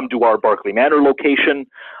 they would come to our Barclay Manor location,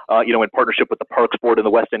 in partnership with the Parks Board and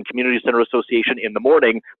the West End Community Center Association in the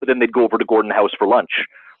morning, but then they'd go over to Gordon House for lunch.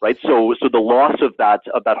 Right, so the loss of that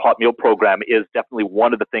hot meal program is definitely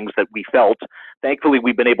one of the things that we felt. Thankfully,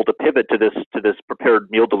 we've been able to pivot to this prepared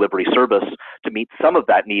meal delivery service to meet some of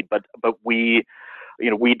that need, but we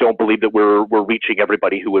don't believe that we're reaching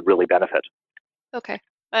everybody who would really benefit. Okay.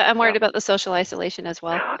 I'm worried about the social isolation as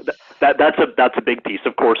well. That's a big piece.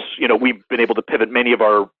 Of course, we've been able to pivot many of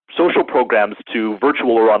our social programs to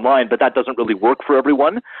virtual or online, but that doesn't really work for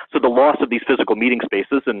everyone. So the loss of these physical meeting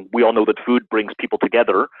spaces, and we all know that food brings people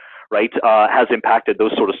together, right, has impacted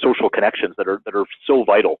those sort of social connections that are so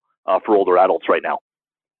vital for older adults right now.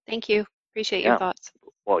 Thank you. Appreciate your thoughts.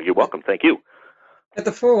 Well, you're welcome. Thank you. At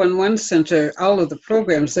the 411 Center, all of the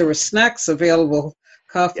programs, there were snacks available.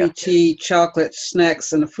 Coffee, tea, chocolate,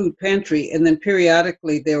 snacks, and a food pantry. And then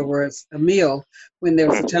periodically there was a meal when there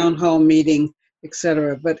was a town hall meeting,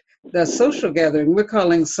 etc. But the social gathering, we're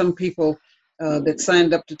calling some people that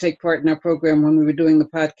signed up to take part in our program when we were doing the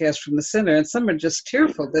podcast from the center, and some are just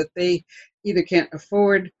tearful that they either can't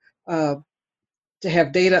afford to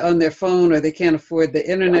have data on their phone, or they can't afford the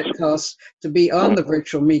internet costs to be on the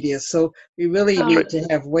virtual media. So we really need to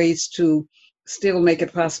have ways to still make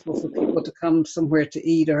it possible for people to come somewhere to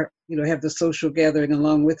eat, or have the social gathering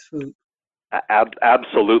along with food.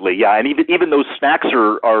 Absolutely, yeah, and even those snacks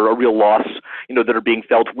are a real loss, that are being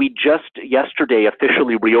felt. We just yesterday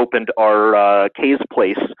officially reopened our Kay's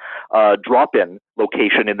Place drop-in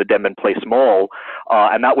location in the Denman Place Mall,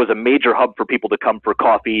 and that was a major hub for people to come for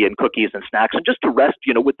coffee and cookies and snacks, and just to rest,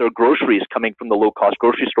 with their groceries coming from the low-cost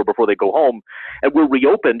grocery store before they go home. And we're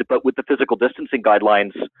reopened, but with the physical distancing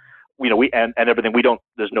guidelines, and everything.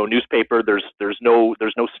 There's no newspaper. There's no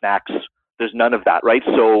snacks. There's none of that, right?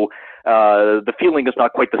 So the feeling is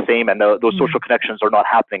not quite the same, and those social connections are not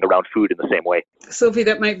happening around food in the same way. Sophie,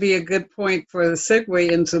 that might be a good point for the segue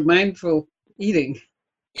into mindful eating.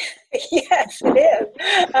 Yes, it is.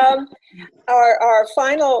 Our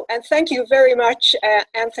final, and thank you very much,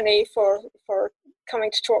 Anthony, for coming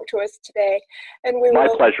to talk to us today. And My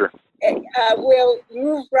pleasure. We'll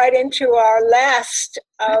move right into our last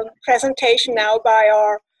presentation now by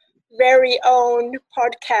our very own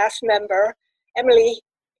podcast member, Emily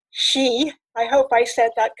Shi. I hope I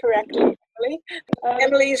said that correctly, Emily.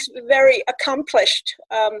 Emily's very accomplished.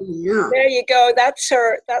 There you go. That's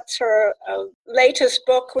her latest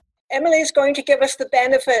book. Emily's going to give us the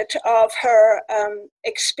benefit of her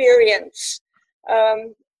experience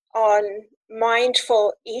on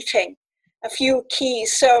mindful eating, a few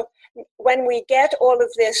keys. So when we get all of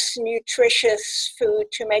this nutritious food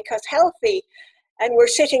to make us healthy, and we're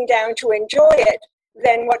sitting down to enjoy it,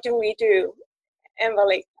 then what do we do?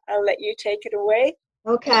 Emily, I'll let you take it away.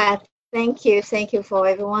 Okay, thank you for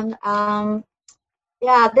everyone.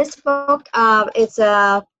 This book it's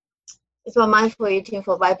about mindful eating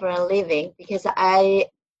for vibrant living, because I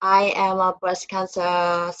am a breast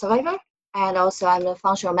cancer survivor, and also I'm a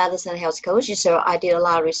functional medicine health coach, so I did a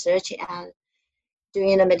lot of research and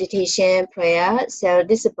doing the meditation, prayer. So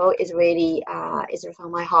this book is really is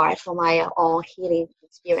from my heart, for my own healing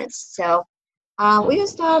experience. So we will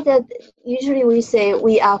start that usually we say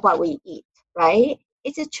we are what we eat, right?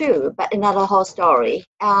 It's true, but not a whole story.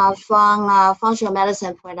 From a functional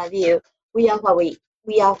medicine point of view, we are what we eat.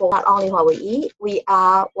 We are not only what we eat, we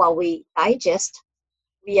are what we digest.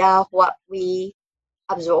 We are what we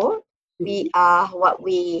absorb. We are what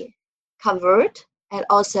we convert, and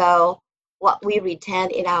also what we retain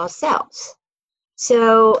in ourselves.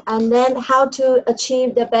 So, and then how to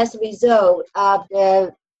achieve the best result of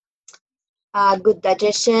the good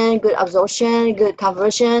digestion, good absorption, good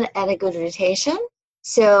conversion, and a good retention.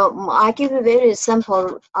 So I give a very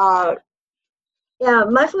simple,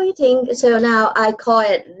 mindful eating. So now I call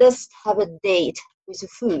it, let's have a date with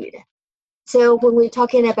food. So when we're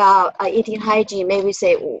talking about eating hygiene, maybe we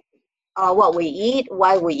say what we eat,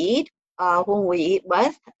 why we eat, whom we eat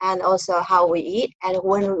with, and also how we eat and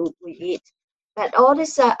when we eat. But all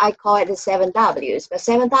this, I call it the 7 W's. But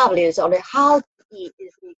 7 W's, only how to eat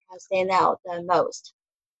is we can stand out the most.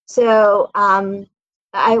 So I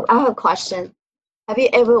have a question. Have you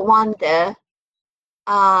ever wondered,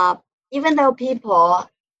 even though people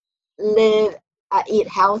eat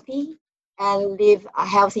healthy and live a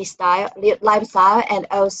healthy lifestyle, and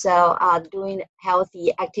also doing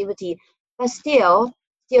healthy activity, but still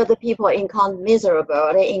the people encounter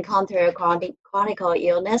miserable. They encounter chronic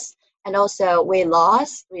illness, and also weight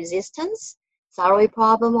loss, resistance, thyroid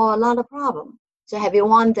problem, or a lot of problem. So have you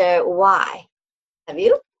wondered why? Have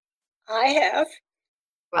you? I have.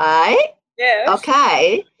 Right? Yes.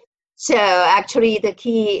 Okay. So actually the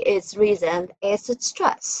key reason is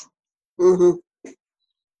stress. Mm-hmm.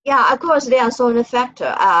 Yeah, of course there are so many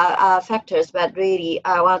factors, but really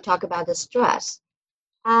I want to talk about the stress.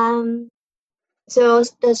 So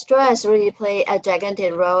the stress really play a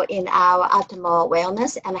gigantic role in our optimal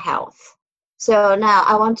wellness and health. So now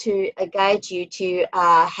I want to guide you to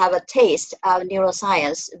have a taste of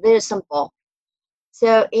neuroscience. Very simple.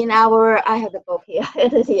 So I have the book here.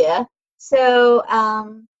 So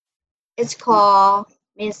it's called,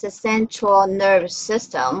 means the central nervous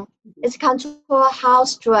system. It's control how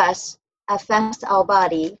stress affects our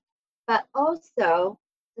body, but also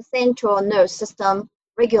the central nervous system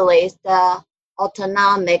regulates the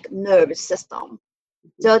autonomic nervous system.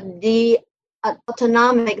 So the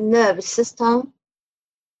autonomic nervous system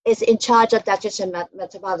is in charge of digestion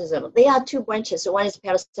metabolism. There are 2 branches. One is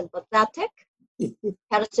parasympathetic.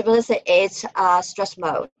 Parasympathetic is stress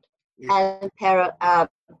mode, and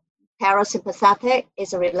parasympathetic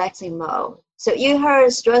is a relaxing mode. So you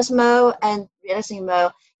heard stress mode and relaxing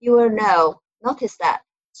mode. You will notice that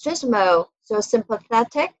stress mode, so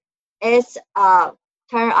sympathetic, is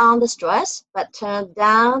turn on the stress, but turn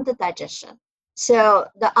down the digestion. So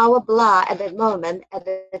our blood at the moment, at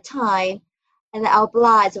the time, and our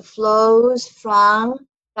blood flows from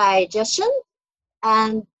digestion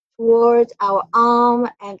and towards our arm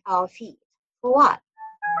and our feet. For what?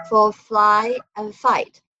 For fly and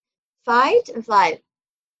fight. Fight and flight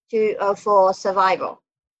for survival.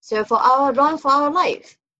 So for our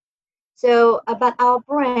life. So about our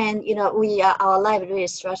brain, our life is really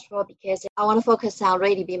stressful because I want to focus on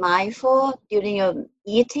really be mindful during your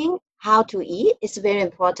eating. How to eat is very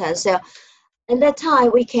important. So in that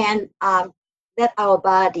time, we can let our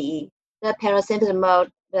body, the parasympathetic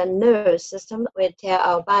mode, the nervous system will tell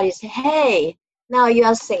our body, say, hey, now you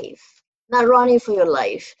are safe, not running for your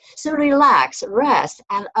life. So relax, rest,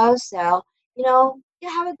 and also, you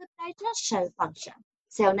have a good digestion function.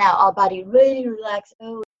 So now our body really relax.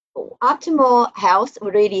 Optimal health,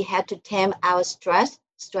 we really have to tame our stress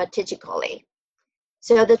strategically.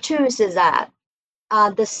 So the truth is that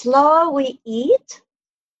the slower we eat,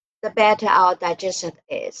 the better our digestion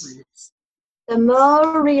is. The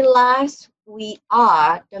more relaxed we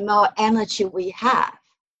are, the more energy we have.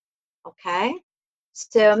 Okay?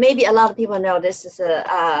 So maybe a lot of people know this is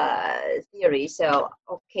a theory. So,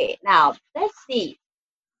 okay, now let's see.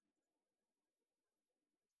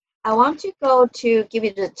 I want to go to give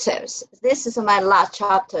you the tips. This is my last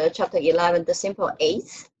chapter, chapter 11, the simple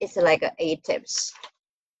 8. It's like 8 tips.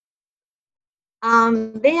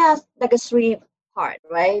 They are like a 3 part,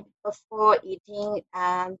 right? Before eating,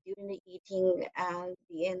 during the eating, and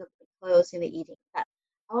the end of the closing the eating. But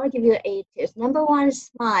I want to give you 8 tips. Number 1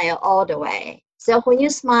 is smile all the way. So when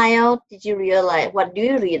you smile, did you realize, what do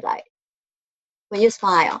you realize? When you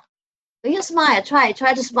smile, try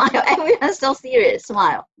to smile. Everyone's so serious,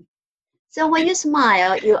 smile. So when you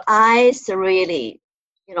smile, your eyes are really,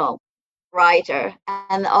 brighter,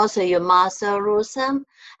 and also your muscle loosen,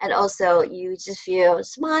 and also you just feel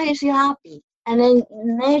happy. And then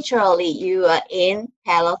naturally you are in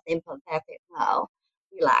parasympathetic mode,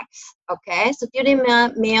 relax. Okay, so during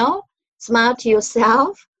the meal, smile to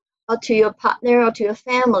yourself, or to your partner, or to your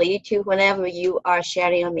family, to whoever you are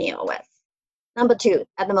sharing a meal with. Number 2,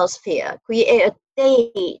 atmosphere. Create a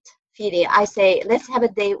date feeling. I say, let's have a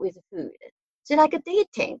date with food. So like a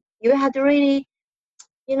dating, you have to really,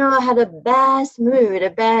 have the best mood, the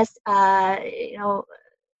best,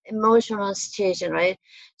 emotional situation, right?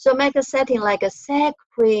 So make a setting like a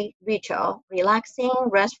sacred ritual, relaxing,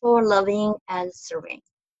 restful, loving, and serene.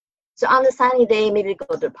 So on the sunny day, maybe go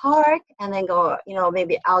to the park and then go,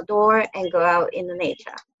 maybe outdoor and go out in the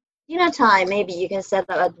nature. Dinner time, maybe you can set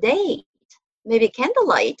up a date, maybe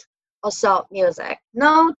candlelight or soft music.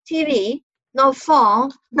 No TV, no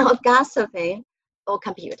phone, no gossiping or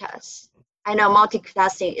computers. I know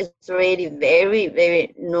multitasking is really very,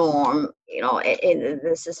 very norm,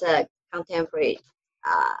 this is a contemporary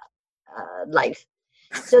life.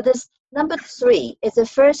 So this number 3 is the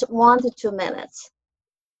first 1 to 2 minutes.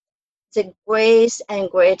 The grace and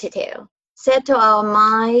gratitude. Settle our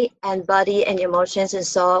mind and body and emotions and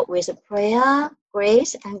soul with prayer,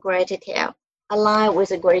 grace, and gratitude. Align with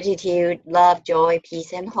the gratitude, love, joy,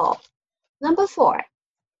 peace, and hope. Number 4.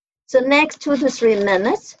 So next 2 to 3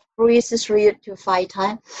 minutes, breathe 3 to 5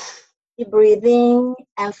 times. Keep breathing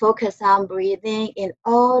and focus on breathing in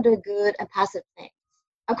all the good and positive things.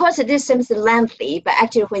 Of course, this seems lengthy, but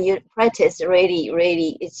actually when you practice,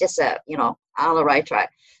 really, it's just on the right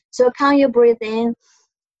track. So count your breath in,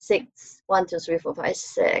 6, 1, 2, 3, 4, 5,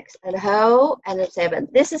 6, and hold, and then 7.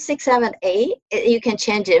 This is 6, 7, 8. You can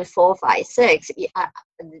change it 4, 5, 6.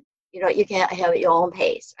 You can have your own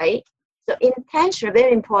pace, right? So intentional,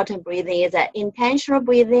 very important breathing is that intentional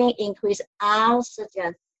breathing increases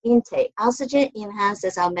oxygen intake. Oxygen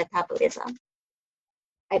enhances our metabolism.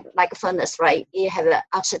 Like furnace, right? You have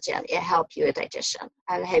oxygen, it helps your digestion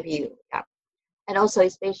and help you, And also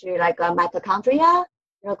especially like mitochondria,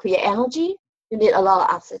 create energy, you need a lot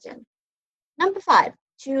of oxygen. Number 5,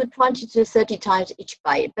 20 to 30 times each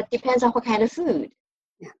bite, but depends on what kind of food.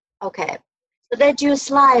 Yeah. Okay. So that your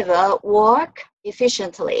saliva work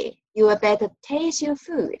efficiently, you will better taste your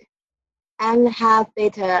food and have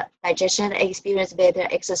better digestion, experience better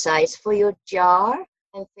exercise for your jaw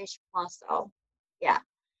and fish muscle. Yeah.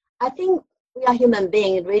 I think we are human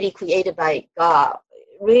beings really created by God,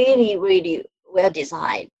 really, really well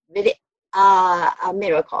designed, really a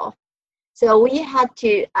miracle. So we had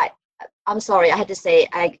to, I'm sorry, I had to say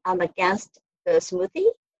I'm against the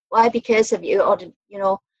smoothie. Why? Because of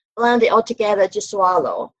blend it all together to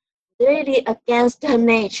swallow. Really against the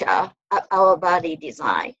nature of our body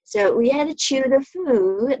design. So we had to chew the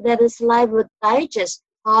food that is saliva would digest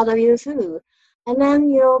part of your food. And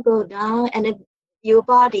then go down and then your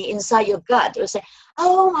body inside your gut will say,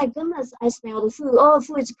 oh my goodness, I smell the food. Oh,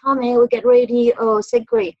 food is coming. We'll get ready. Oh,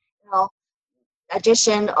 secret,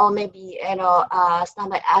 digestion, or maybe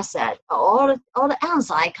stomach acid, all the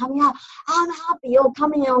enzyme coming out. I'm happy. Oh,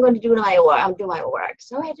 coming. I'm going to do my work. I'm doing my work.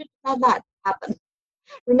 So I had to let that happen.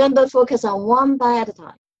 Remember, focus on one bite at a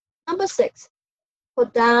time. Number 6,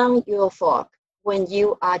 put down your fork when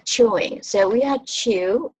you are chewing. So we have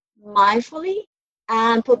chew mindfully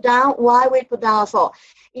and put down. Why we put down a fork?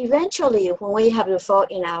 Eventually, when we have the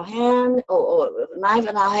fork in our hand or knife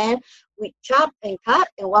in our hand, we chop and cut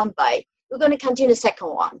in one bite. We're going to continue the second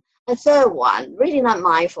one. The third one, really not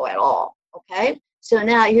mindful at all. Okay? So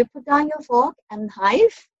now you put down your fork and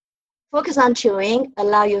knife, focus on chewing,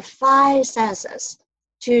 allow your 5 senses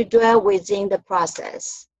to dwell within the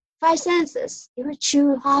process. 5 senses. You will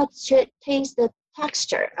chew how to taste the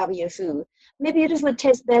texture of your food. Maybe the food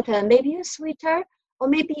tastes better, maybe it's sweeter, or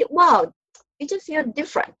maybe, wow, you just feel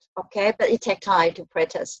different, okay? But it takes time to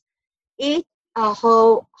practice. Eat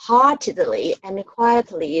wholeheartedly and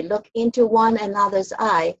quietly look into one another's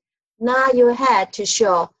eye. Nod your head to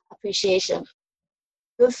show appreciation.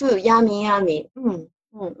 Good food, yummy, yummy.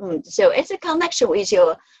 So it's a connection with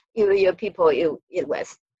your people you eat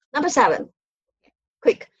with. Number 7,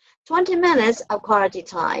 quick. 20 minutes of quality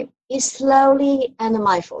time. Eat slowly and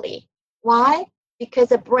mindfully. Why? Because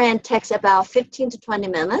the brain takes about 15 to 20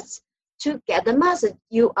 minutes to get the message.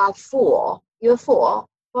 You are full. You're full.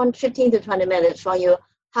 From 15 to 20 minutes from your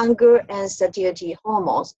hunger and satiety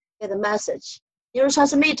hormones. Get the message.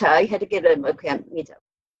 Neurotransmitter, you have to give it a meter.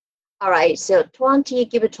 All right, so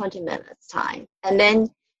give it 20 minutes time. And then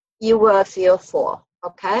you will feel full,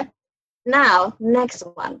 okay? Now, next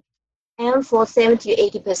one. And for 70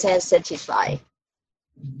 to 80% satisfied.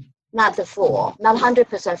 Not the full, not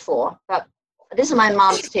 100% full, but this is my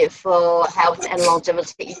mom's tip for health and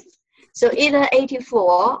longevity. So either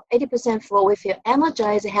 80% full, we feel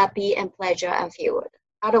energized, happy, and pleasure and fueled.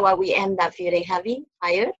 Otherwise, we end up feeling heavy,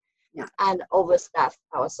 tired, and overstuffed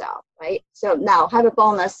ourselves, right? So now, have a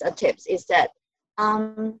bonus tips is that,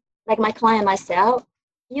 like my client myself,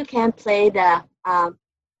 you can play the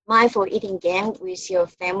mindful eating game with your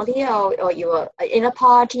family or you're in a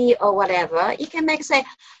party or whatever. You can say,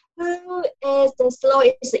 who is the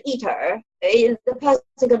slowest eater? Is the person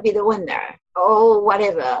going to be the winner? Or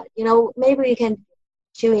whatever. Maybe you can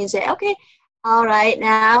chew and say, okay, all right,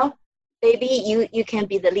 now, baby, you can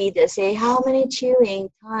be the leader. Say how many chewing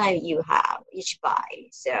time you have each bite.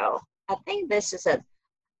 So I think this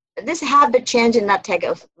habit change and not take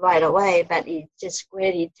it right away, but it just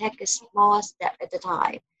really take a small step at a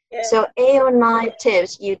time. Yeah. So 8 or 9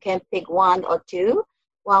 tips, you can pick 1 or 2,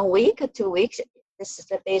 1 week or 2 weeks. This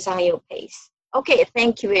is based on your pace. Okay,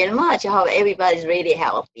 thank you very much. I hope everybody's really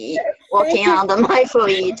healthy, working on the mindful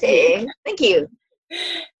eating. Thank you.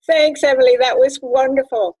 Thanks, Emily. That was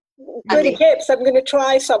wonderful. Good tips. I'm going to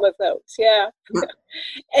try some of those. Yeah.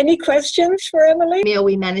 Any questions for Emily? The meal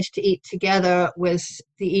we managed to eat together was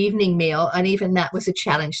the evening meal, and even that was a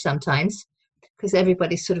challenge sometimes because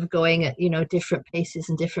everybody's sort of going at different paces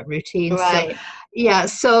and different routines. Right.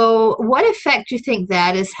 So what effect do you think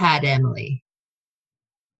that has had, Emily?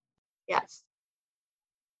 Yes.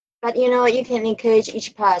 But you can encourage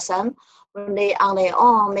each person when they on their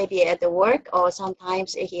own, maybe at the work or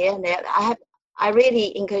sometimes here and there. I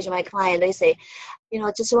really encourage my client. They say,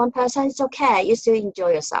 just one person, it's okay. You still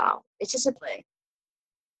enjoy yourself. It's just a play.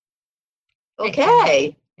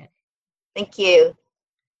 Okay. Thank you.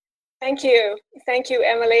 Thank you. Thank you,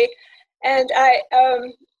 Emily. And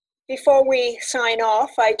before we sign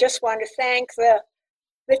off, I just want to thank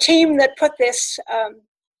the team that put this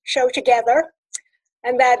show together.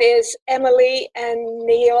 And that is Emily and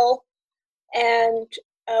Neil and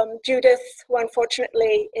Judith, who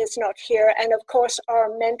unfortunately is not here, and of course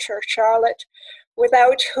our mentor, Charlotte,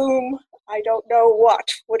 without whom I don't know what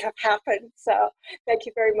would have happened. So thank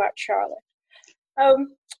you very much, Charlotte. I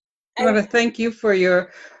want to thank you for your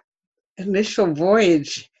initial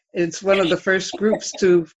voyage. It's one of the first groups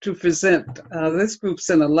to present. This group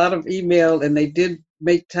sent a lot of email, and they did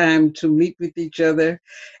make time to meet with each other.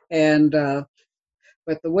 And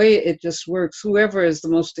but the way it just works, whoever is the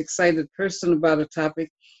most excited person about a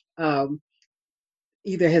topic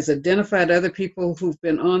either has identified other people who've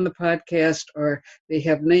been on the podcast, or they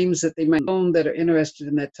have names that they might own that are interested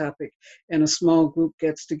in that topic, and a small group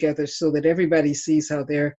gets together so that everybody sees how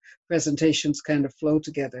their presentations kind of flow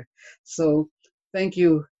together. So thank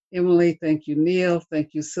you, Emily. Thank you, Neil.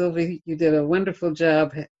 Thank you, Sylvie. You did a wonderful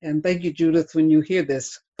job. And thank you, Judith, when you hear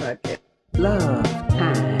this podcast. Love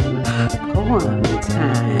time, poem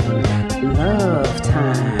time, love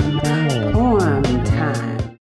time, poem